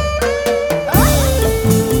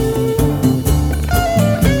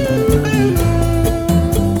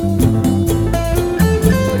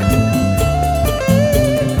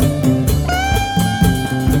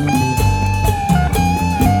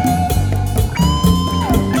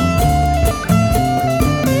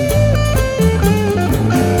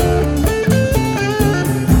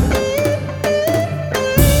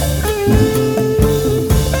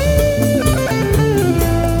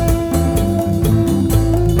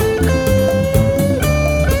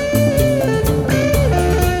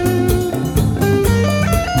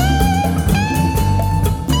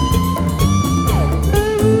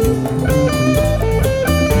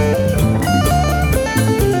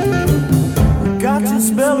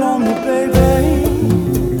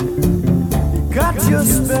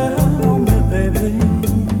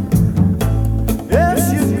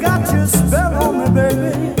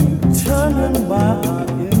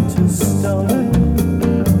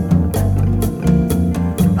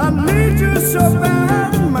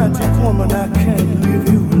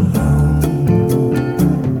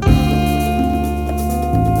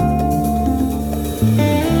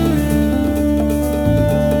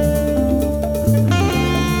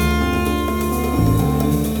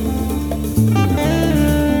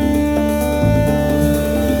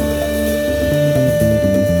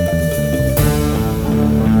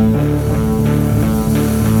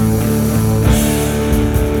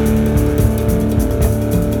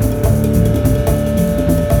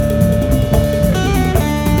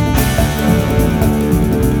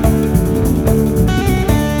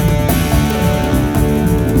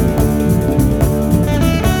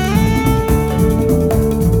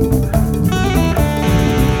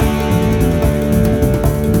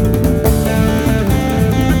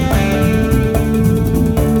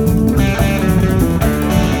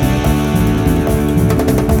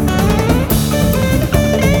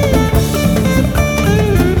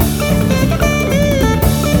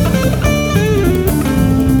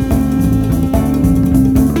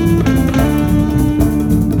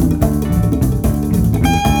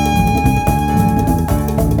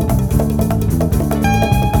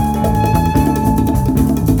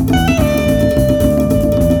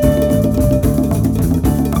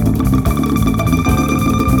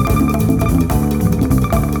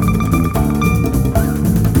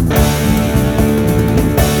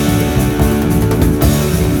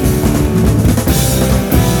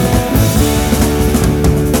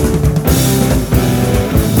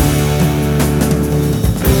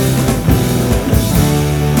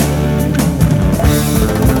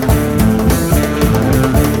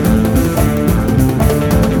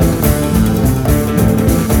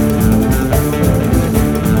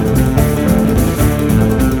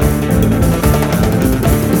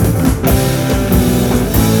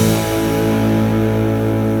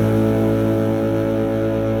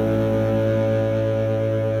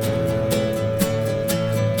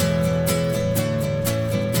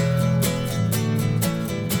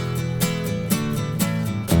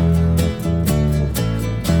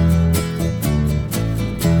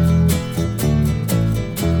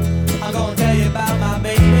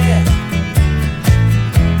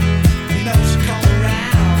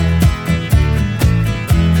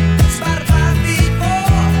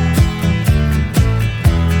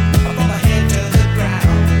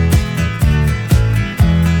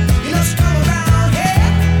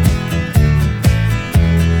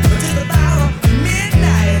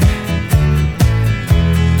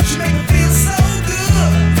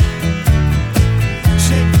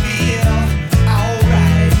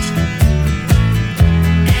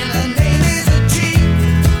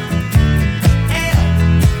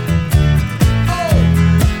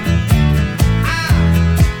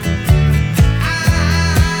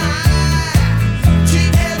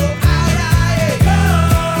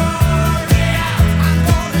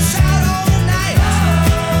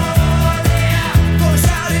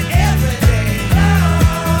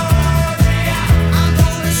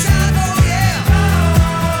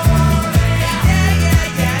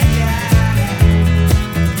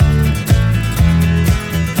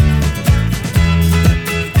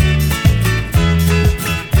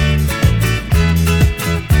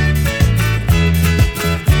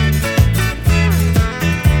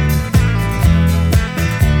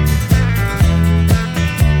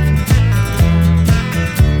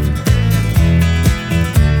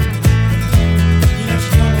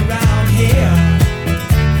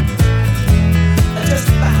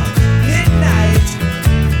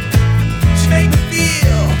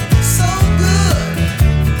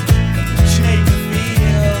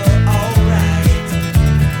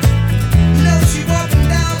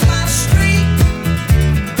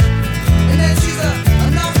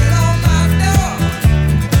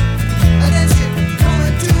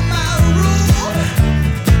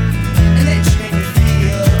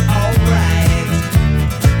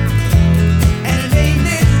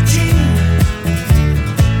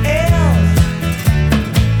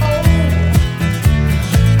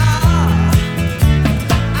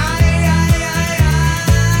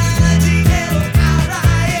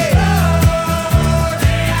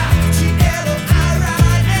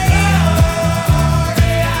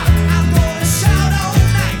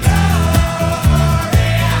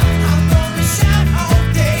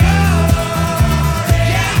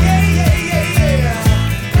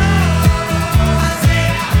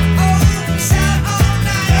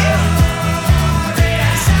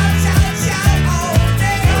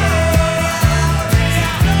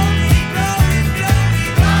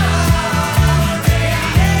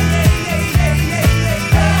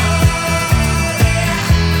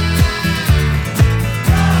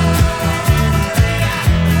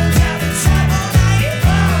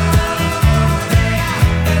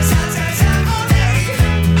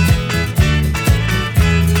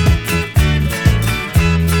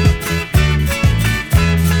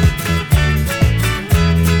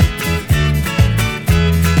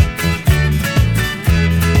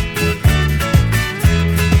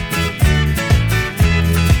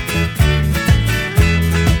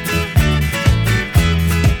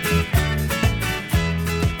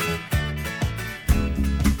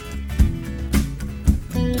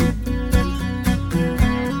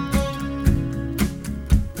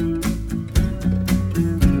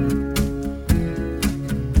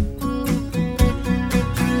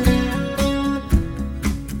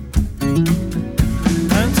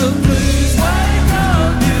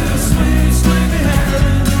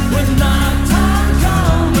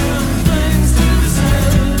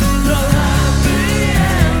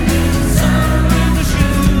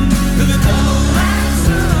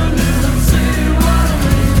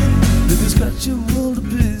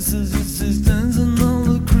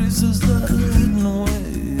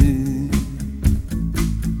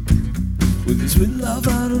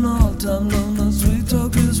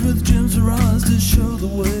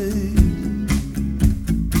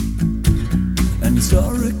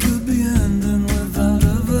 story could be ending without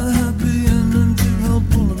ever happy ending to help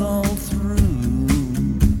pull it all through.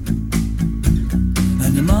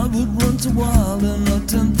 And your mind would run to wild and not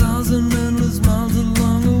 10,000 endless miles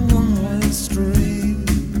along a one-way street.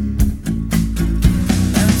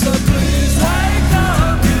 And so please wake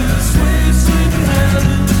up, you sweet, sweet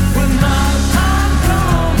heaven, when night time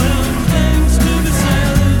comes and things to be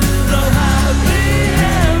said. No happy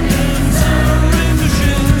endings on a ring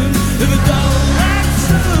machine. If it don't act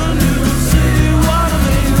soon, you'll see what I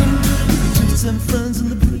mean. The chicks and friends and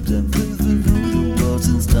the pretend place that ruled the world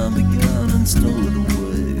since time began and stole it away.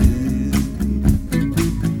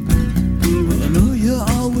 Well, I know you're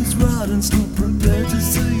always right and still prepared to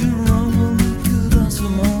say you're wrong when you could ask for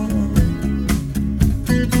more.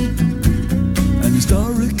 And your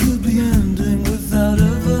story could be ending without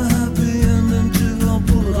ever happy ending to help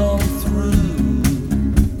pull it all through.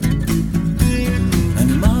 And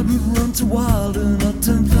your mind would run to wild and not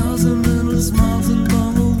 10,000 endless miles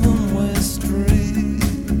along a one-way street.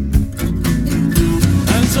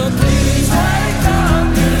 And so please wake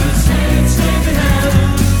up, you sweet, sleepy heaven,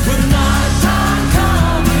 when night time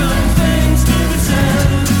comes and things to be said.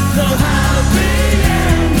 No happy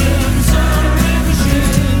endings on a ring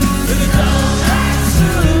machine. If it don't act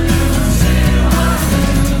soon, you'll see what I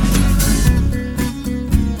mean.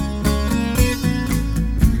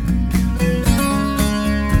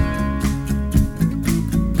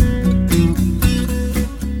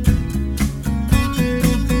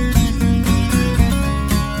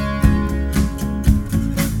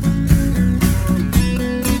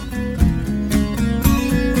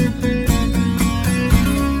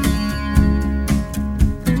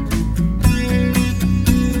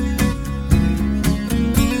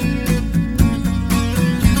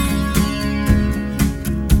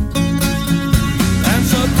 And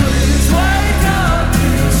so please wake up,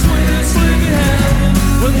 you sweet, sleepy heaven,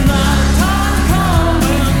 when night time comes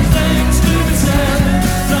and things to be said.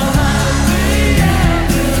 No happy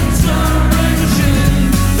endings on a ring machine.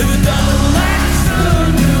 If it don't act soon,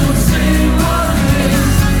 you'll see what I mean.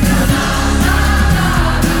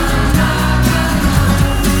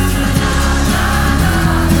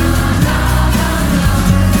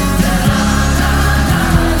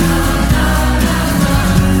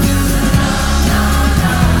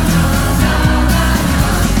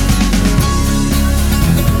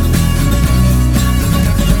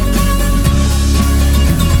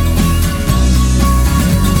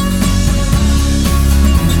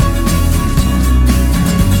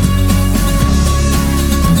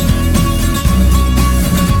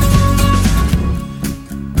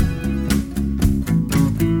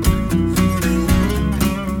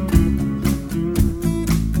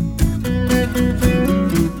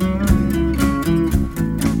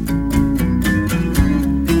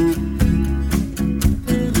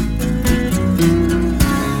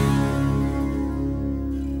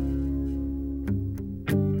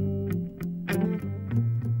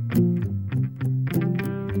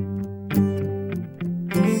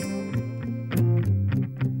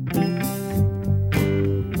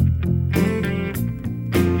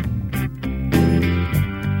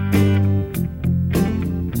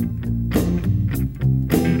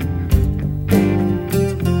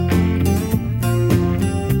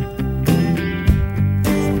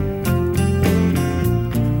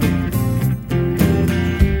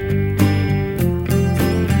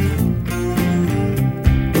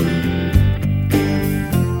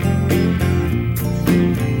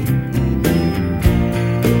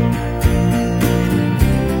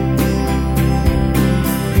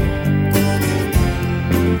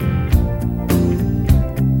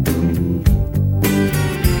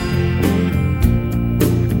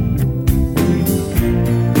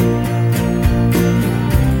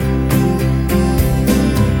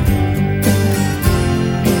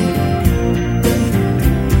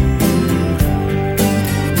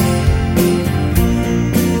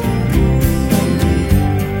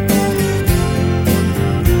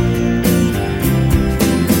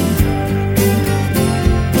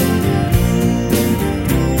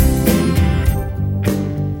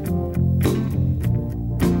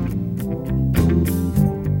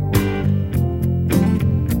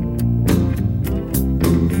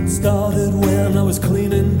 Started when I was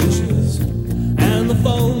cleaning dishes and the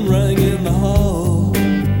phone rang in the hall.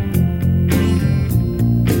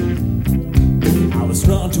 I was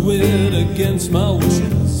drawn to it against my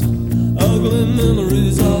wishes, ugly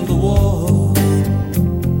memories of the war.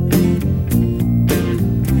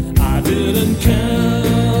 I didn't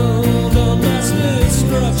count on mass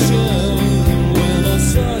destruction when I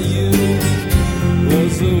saw you.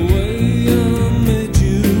 Was the way I made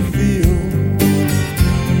you feel.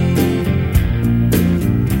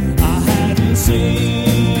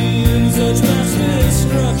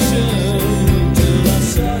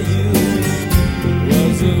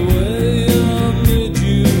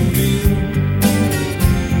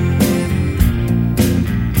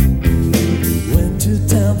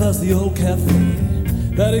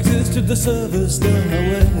 the service their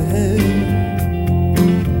way.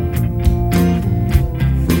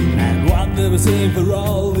 And what they were saying for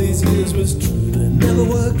all these years was true. They never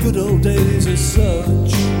were good old days as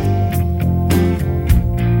such.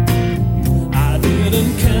 I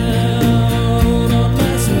didn't count on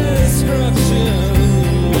mass destruction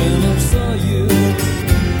when I saw you.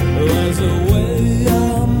 It was the way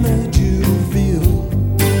I made you feel.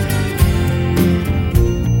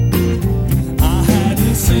 I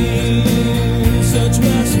hadn't seen such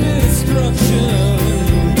mass destruction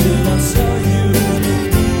till I saw you.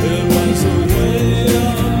 It was the way I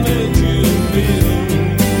made you feel.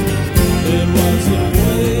 It was the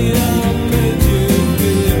way I made you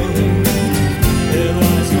feel. It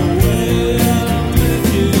was the way I made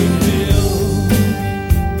you feel.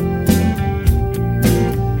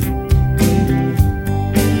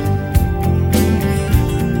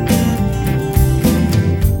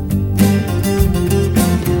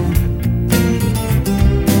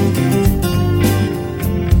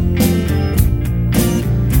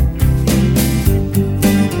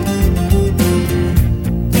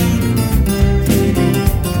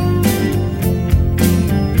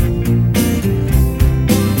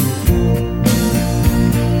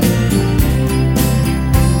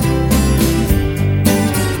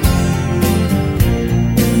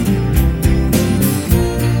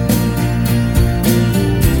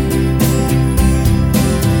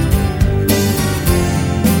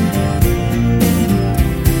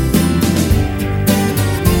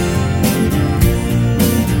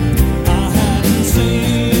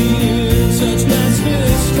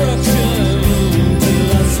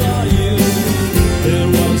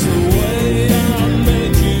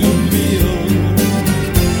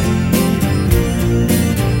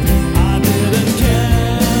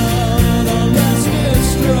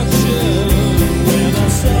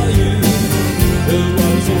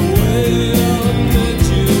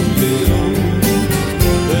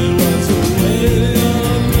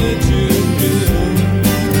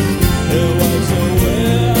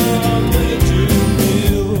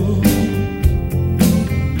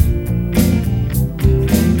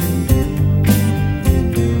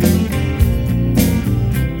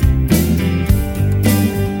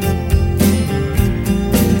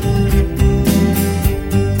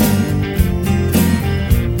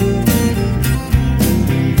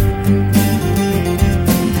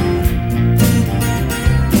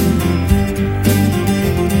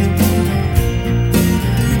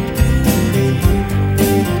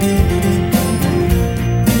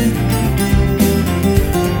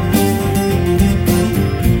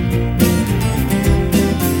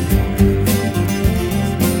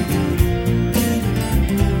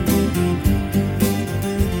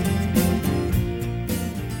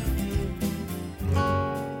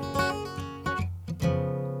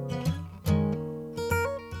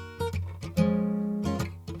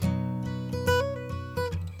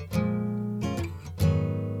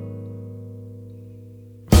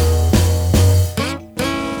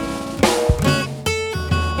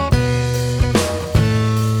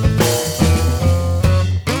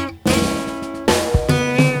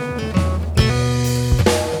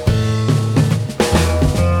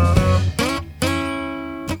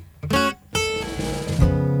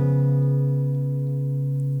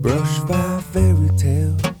 Brush by fairy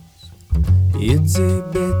tales, itsy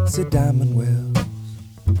bitsy diamond wells,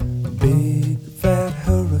 big fat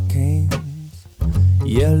hurricanes,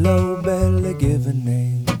 yellow belly giving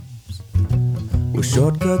names, where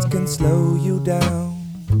shortcuts can slow you down,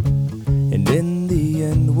 and in the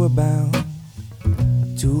end we're bound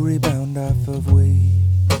to rebound off of weed.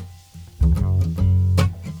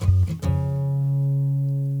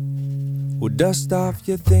 We'll dust off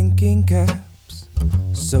your thinking caps,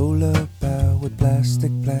 solar powered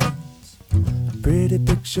plastic plants, pretty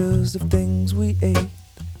pictures of things we ate.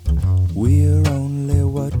 We're only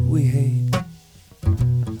what we hate,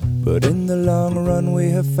 but in the long run we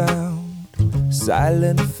have found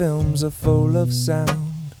silent films are full of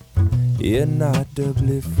sound,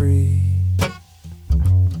 inaudibly free.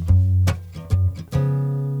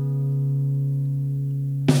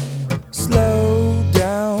 Slow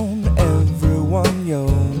down everyone, you're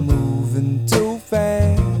moving too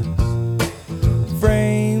fast.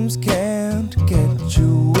 Frames can't catch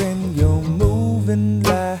you when you're moving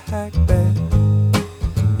like that.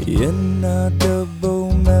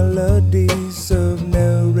 Inaudible melodies of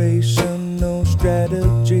narrational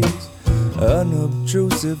strategies,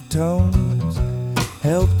 unobtrusive tones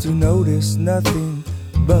help to notice nothing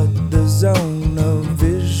but the zone of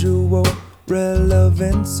visual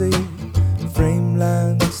relevancy. Frame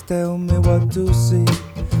lines tell me what to see,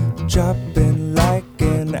 chopping like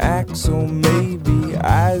an axe so maybe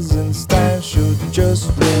Eisenstein should just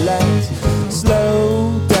relax.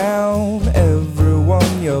 Slow down,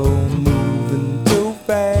 everyone, you're moving too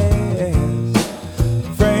fast.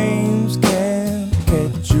 Frames can't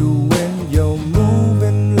catch you when you're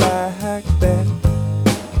moving like that.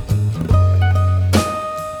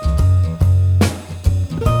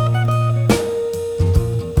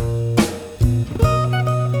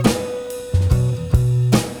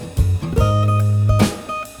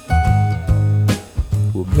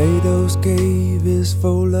 Plato's cave is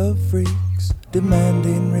full of freaks,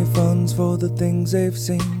 demanding refunds for the things they've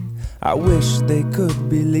seen. I wish they could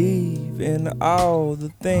believe in all the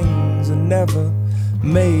things that never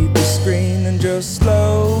made the screen. And just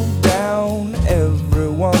slow down,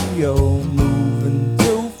 everyone, you're moving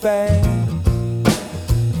too fast.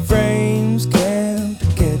 Frames can't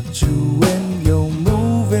catch you when you're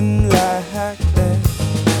moving like that.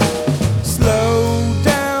 Slow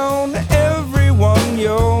down, everyone,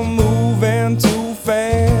 you're moving too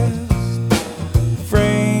fast.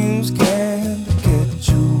 Frames can't catch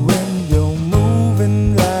you when you're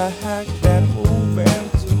moving like that. Moving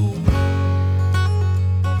too.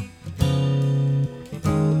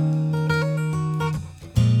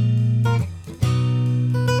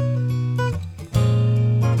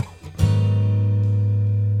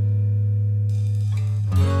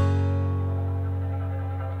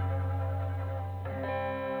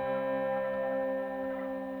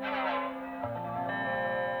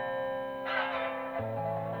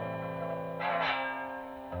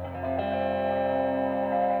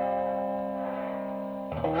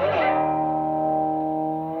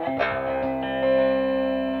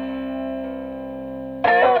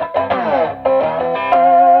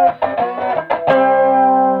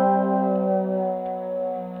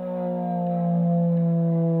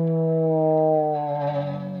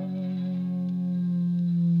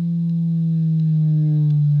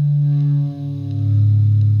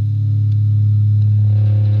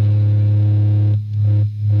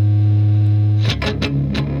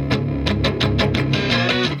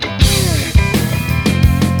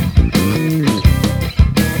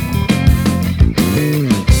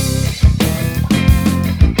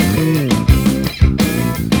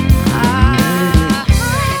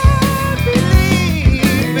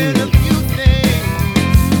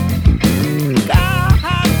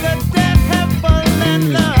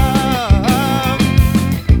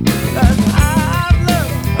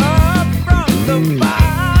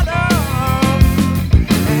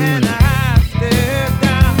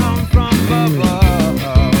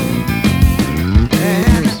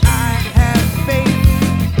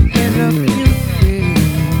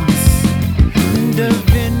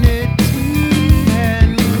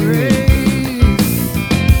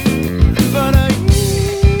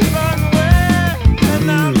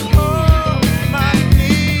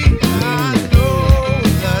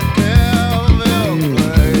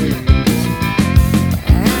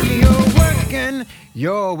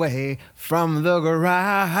 Your way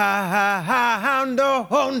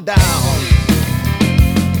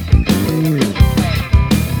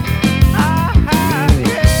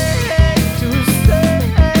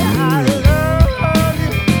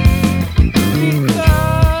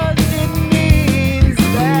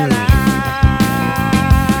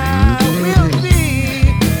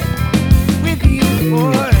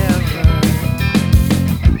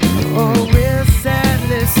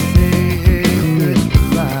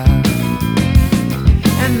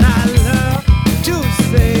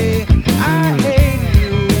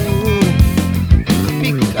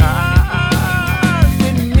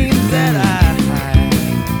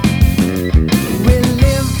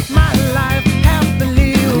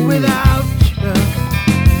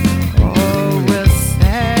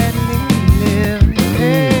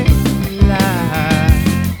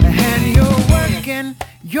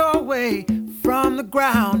from the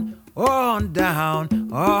ground on down.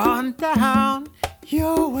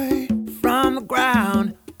 Your way from the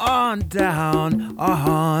ground on down,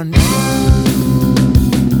 on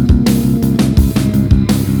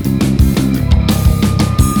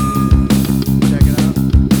check it out.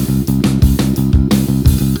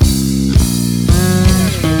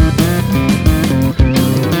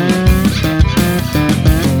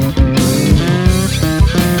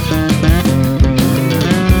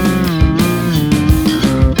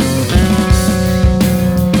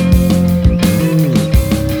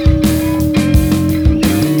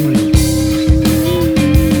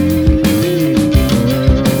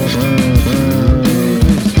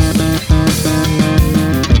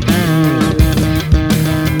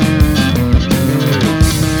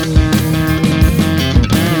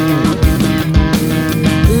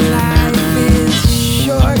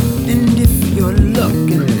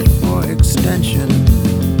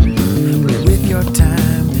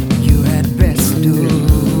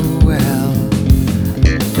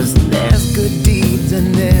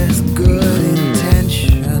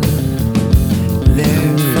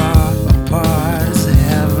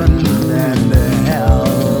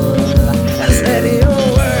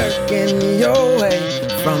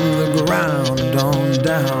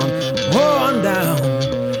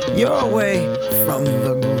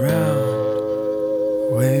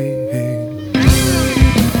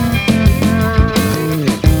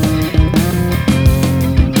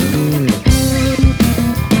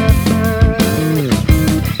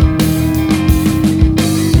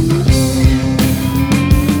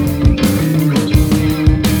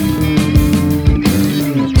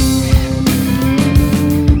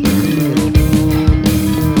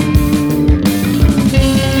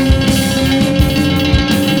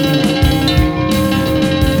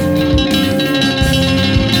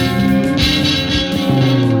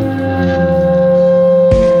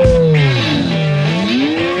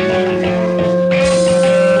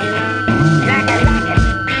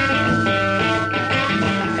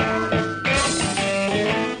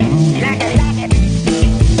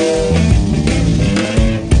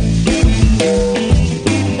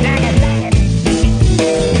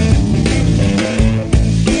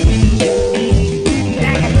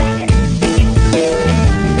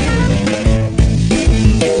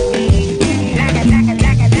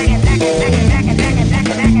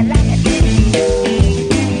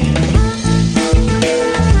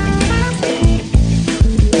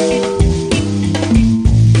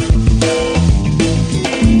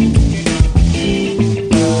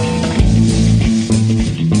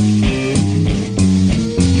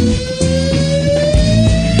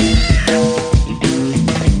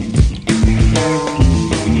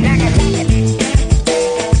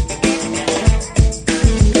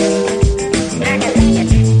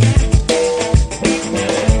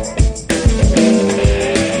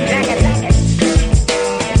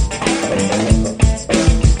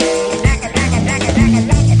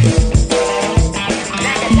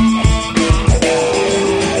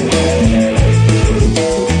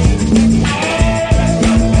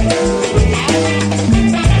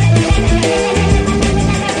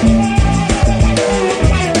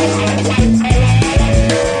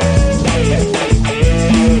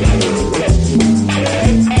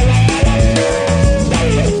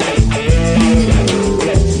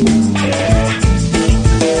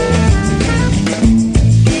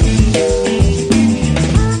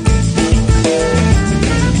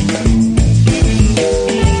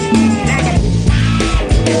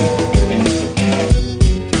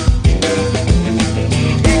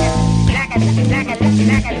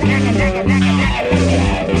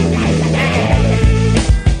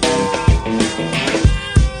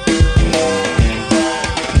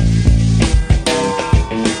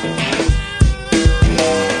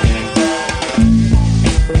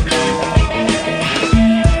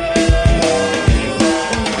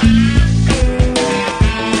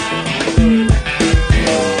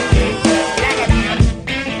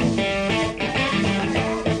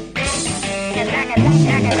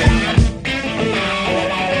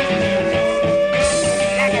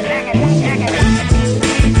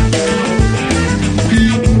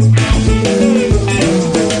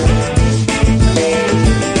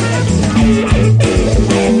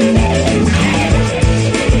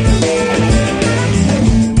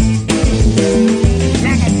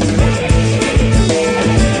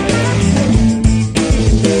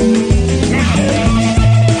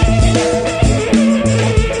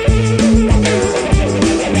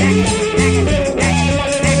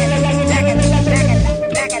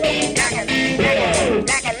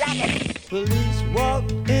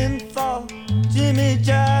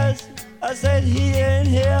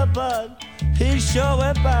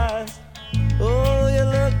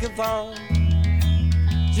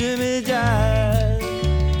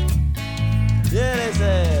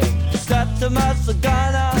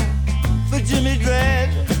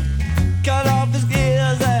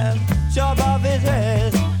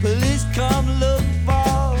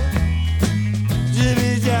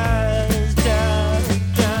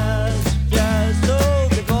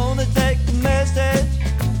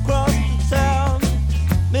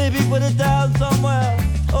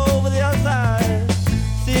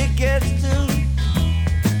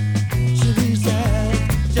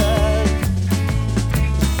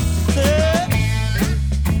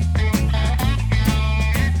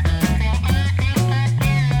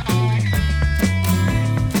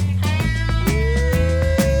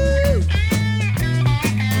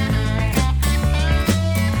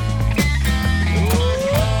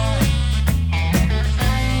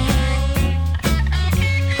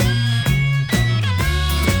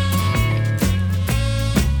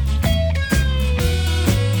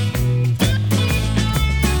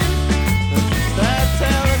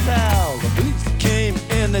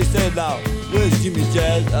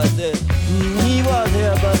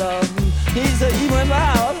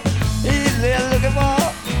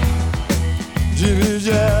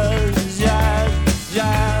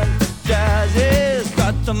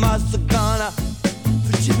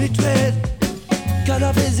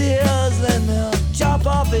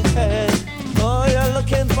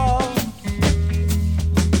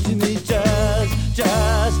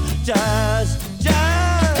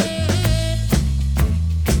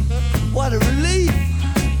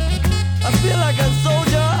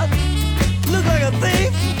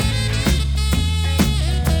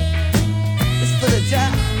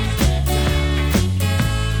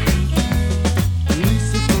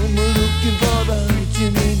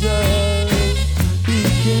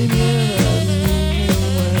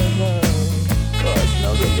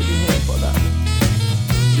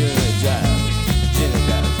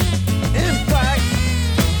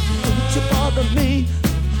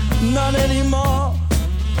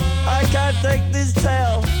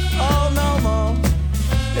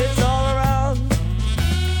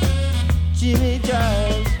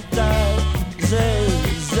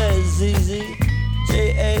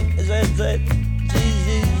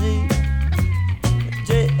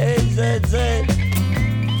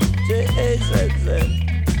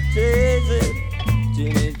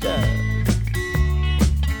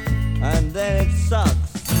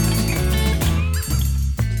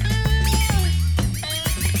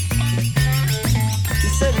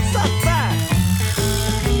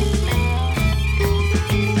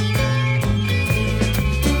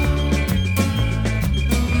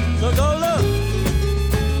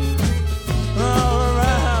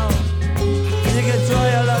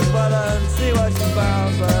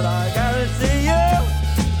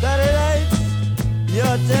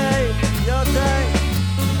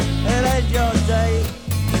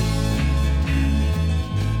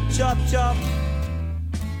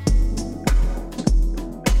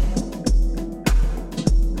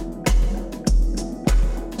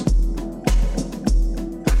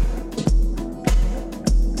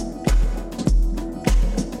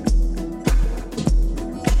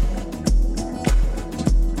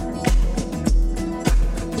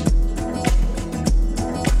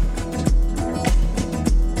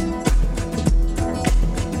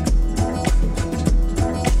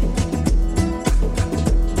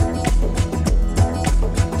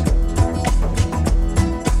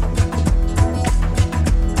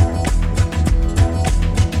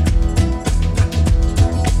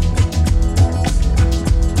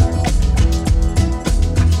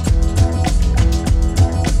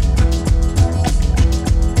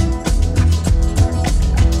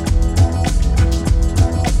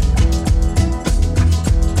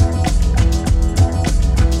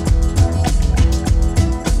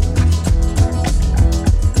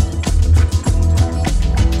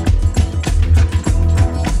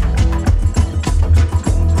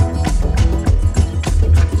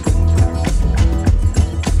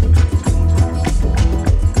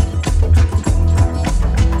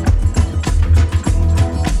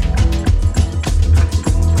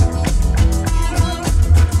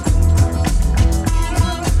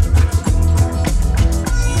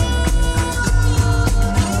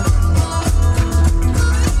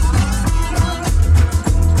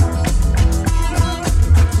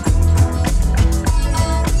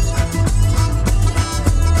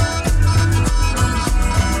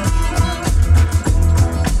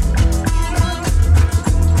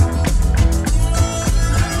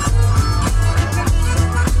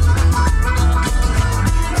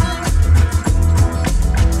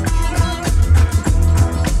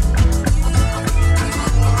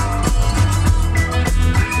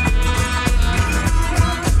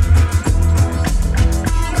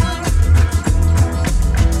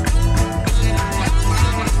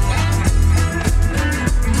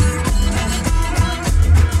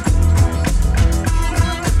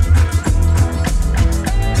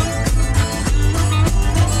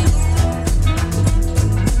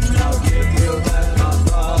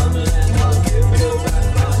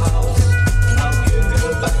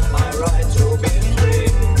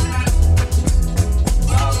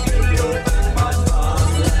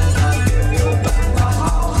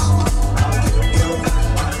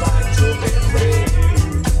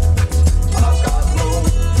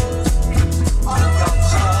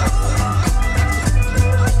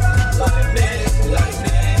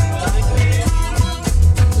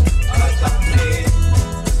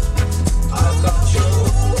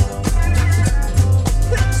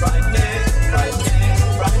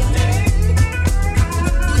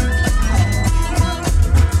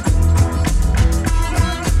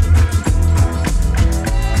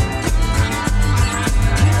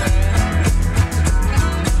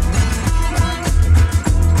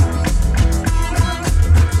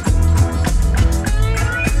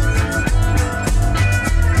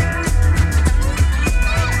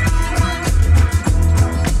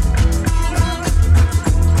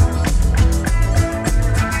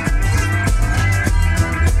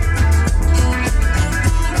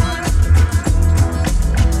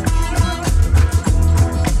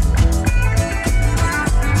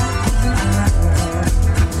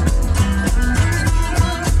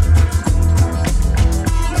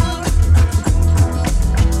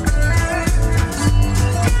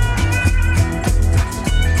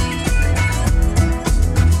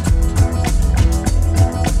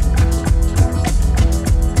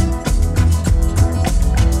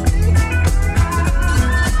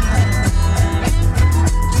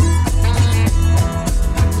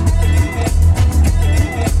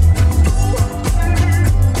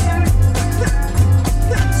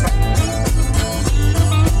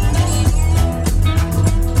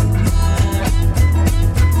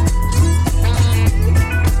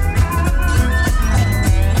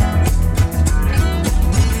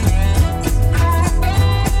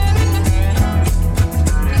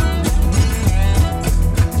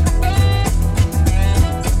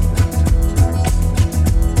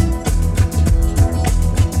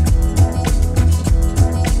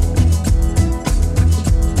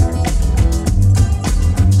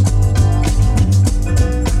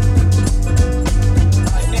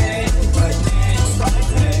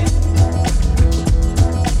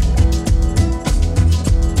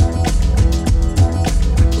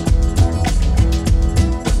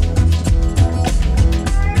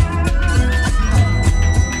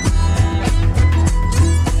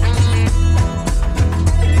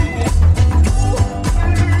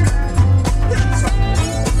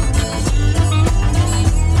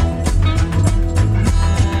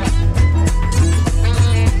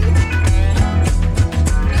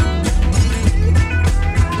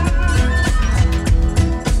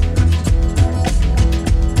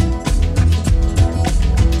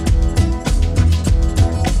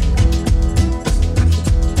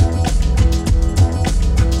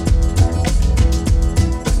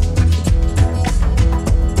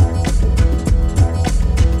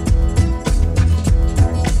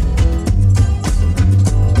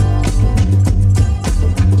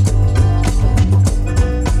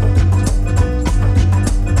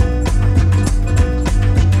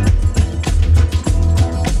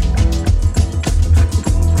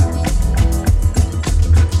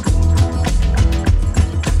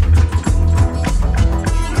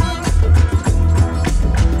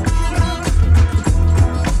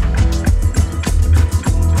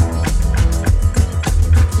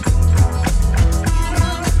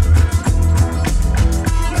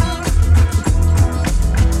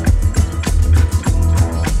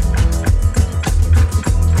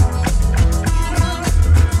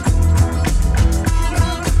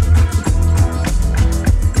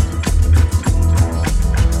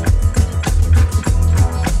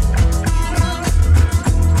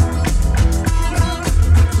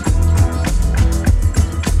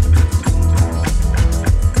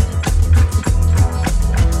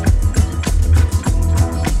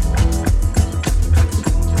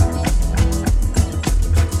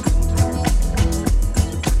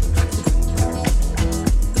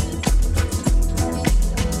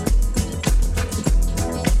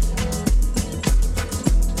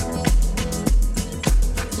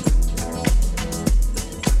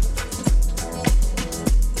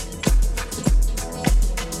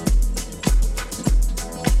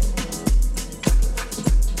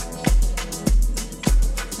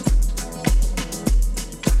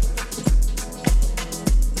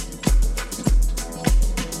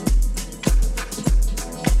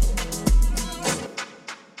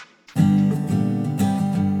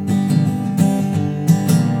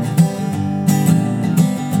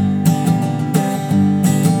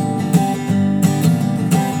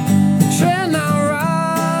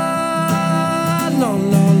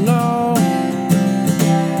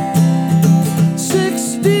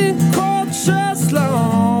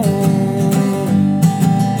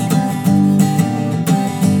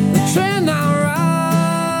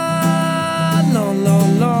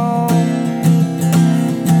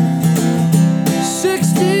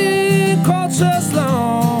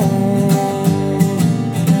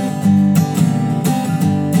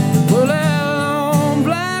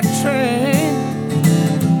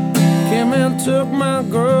 took my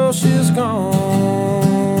girl, she's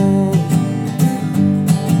gone.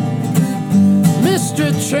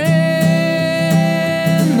 Mystery train,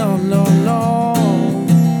 no, no, no.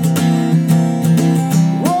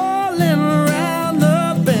 Rolling around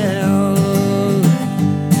the bend.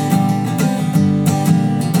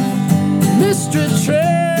 Mystery train,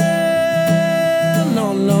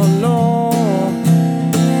 no, no, no.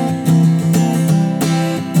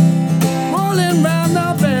 Rolling round the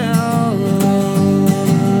bend.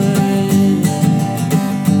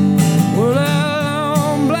 Well,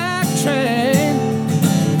 that black train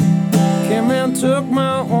came and took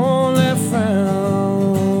my only friend.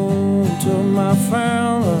 To my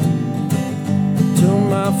friend, to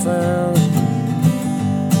my friend,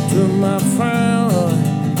 to my friend.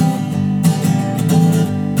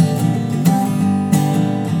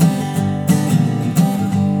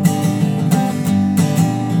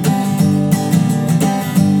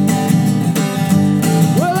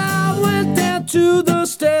 Well, I went down to the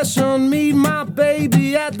station, meet my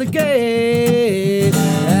baby at the gate.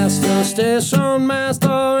 Asked the station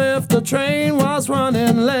master if the train was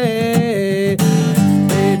running late.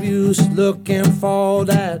 Baby was looking for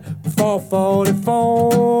that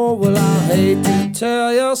 444. Well, I hate to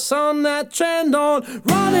tell you, son, that train don't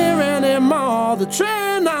run here anymore. The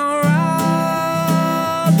train don't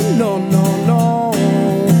ride, no, no, no.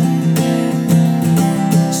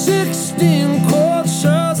 16 court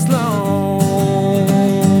shirts long.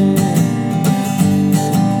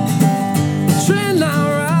 The train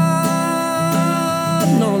don't ride,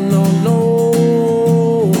 no, no, no.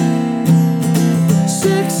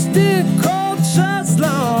 16 court shirts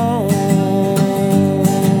long.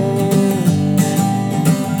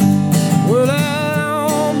 Well,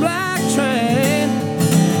 that black train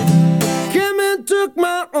came and took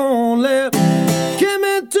my only, came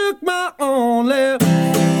and took my only,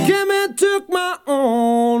 came and took my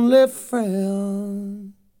only friend.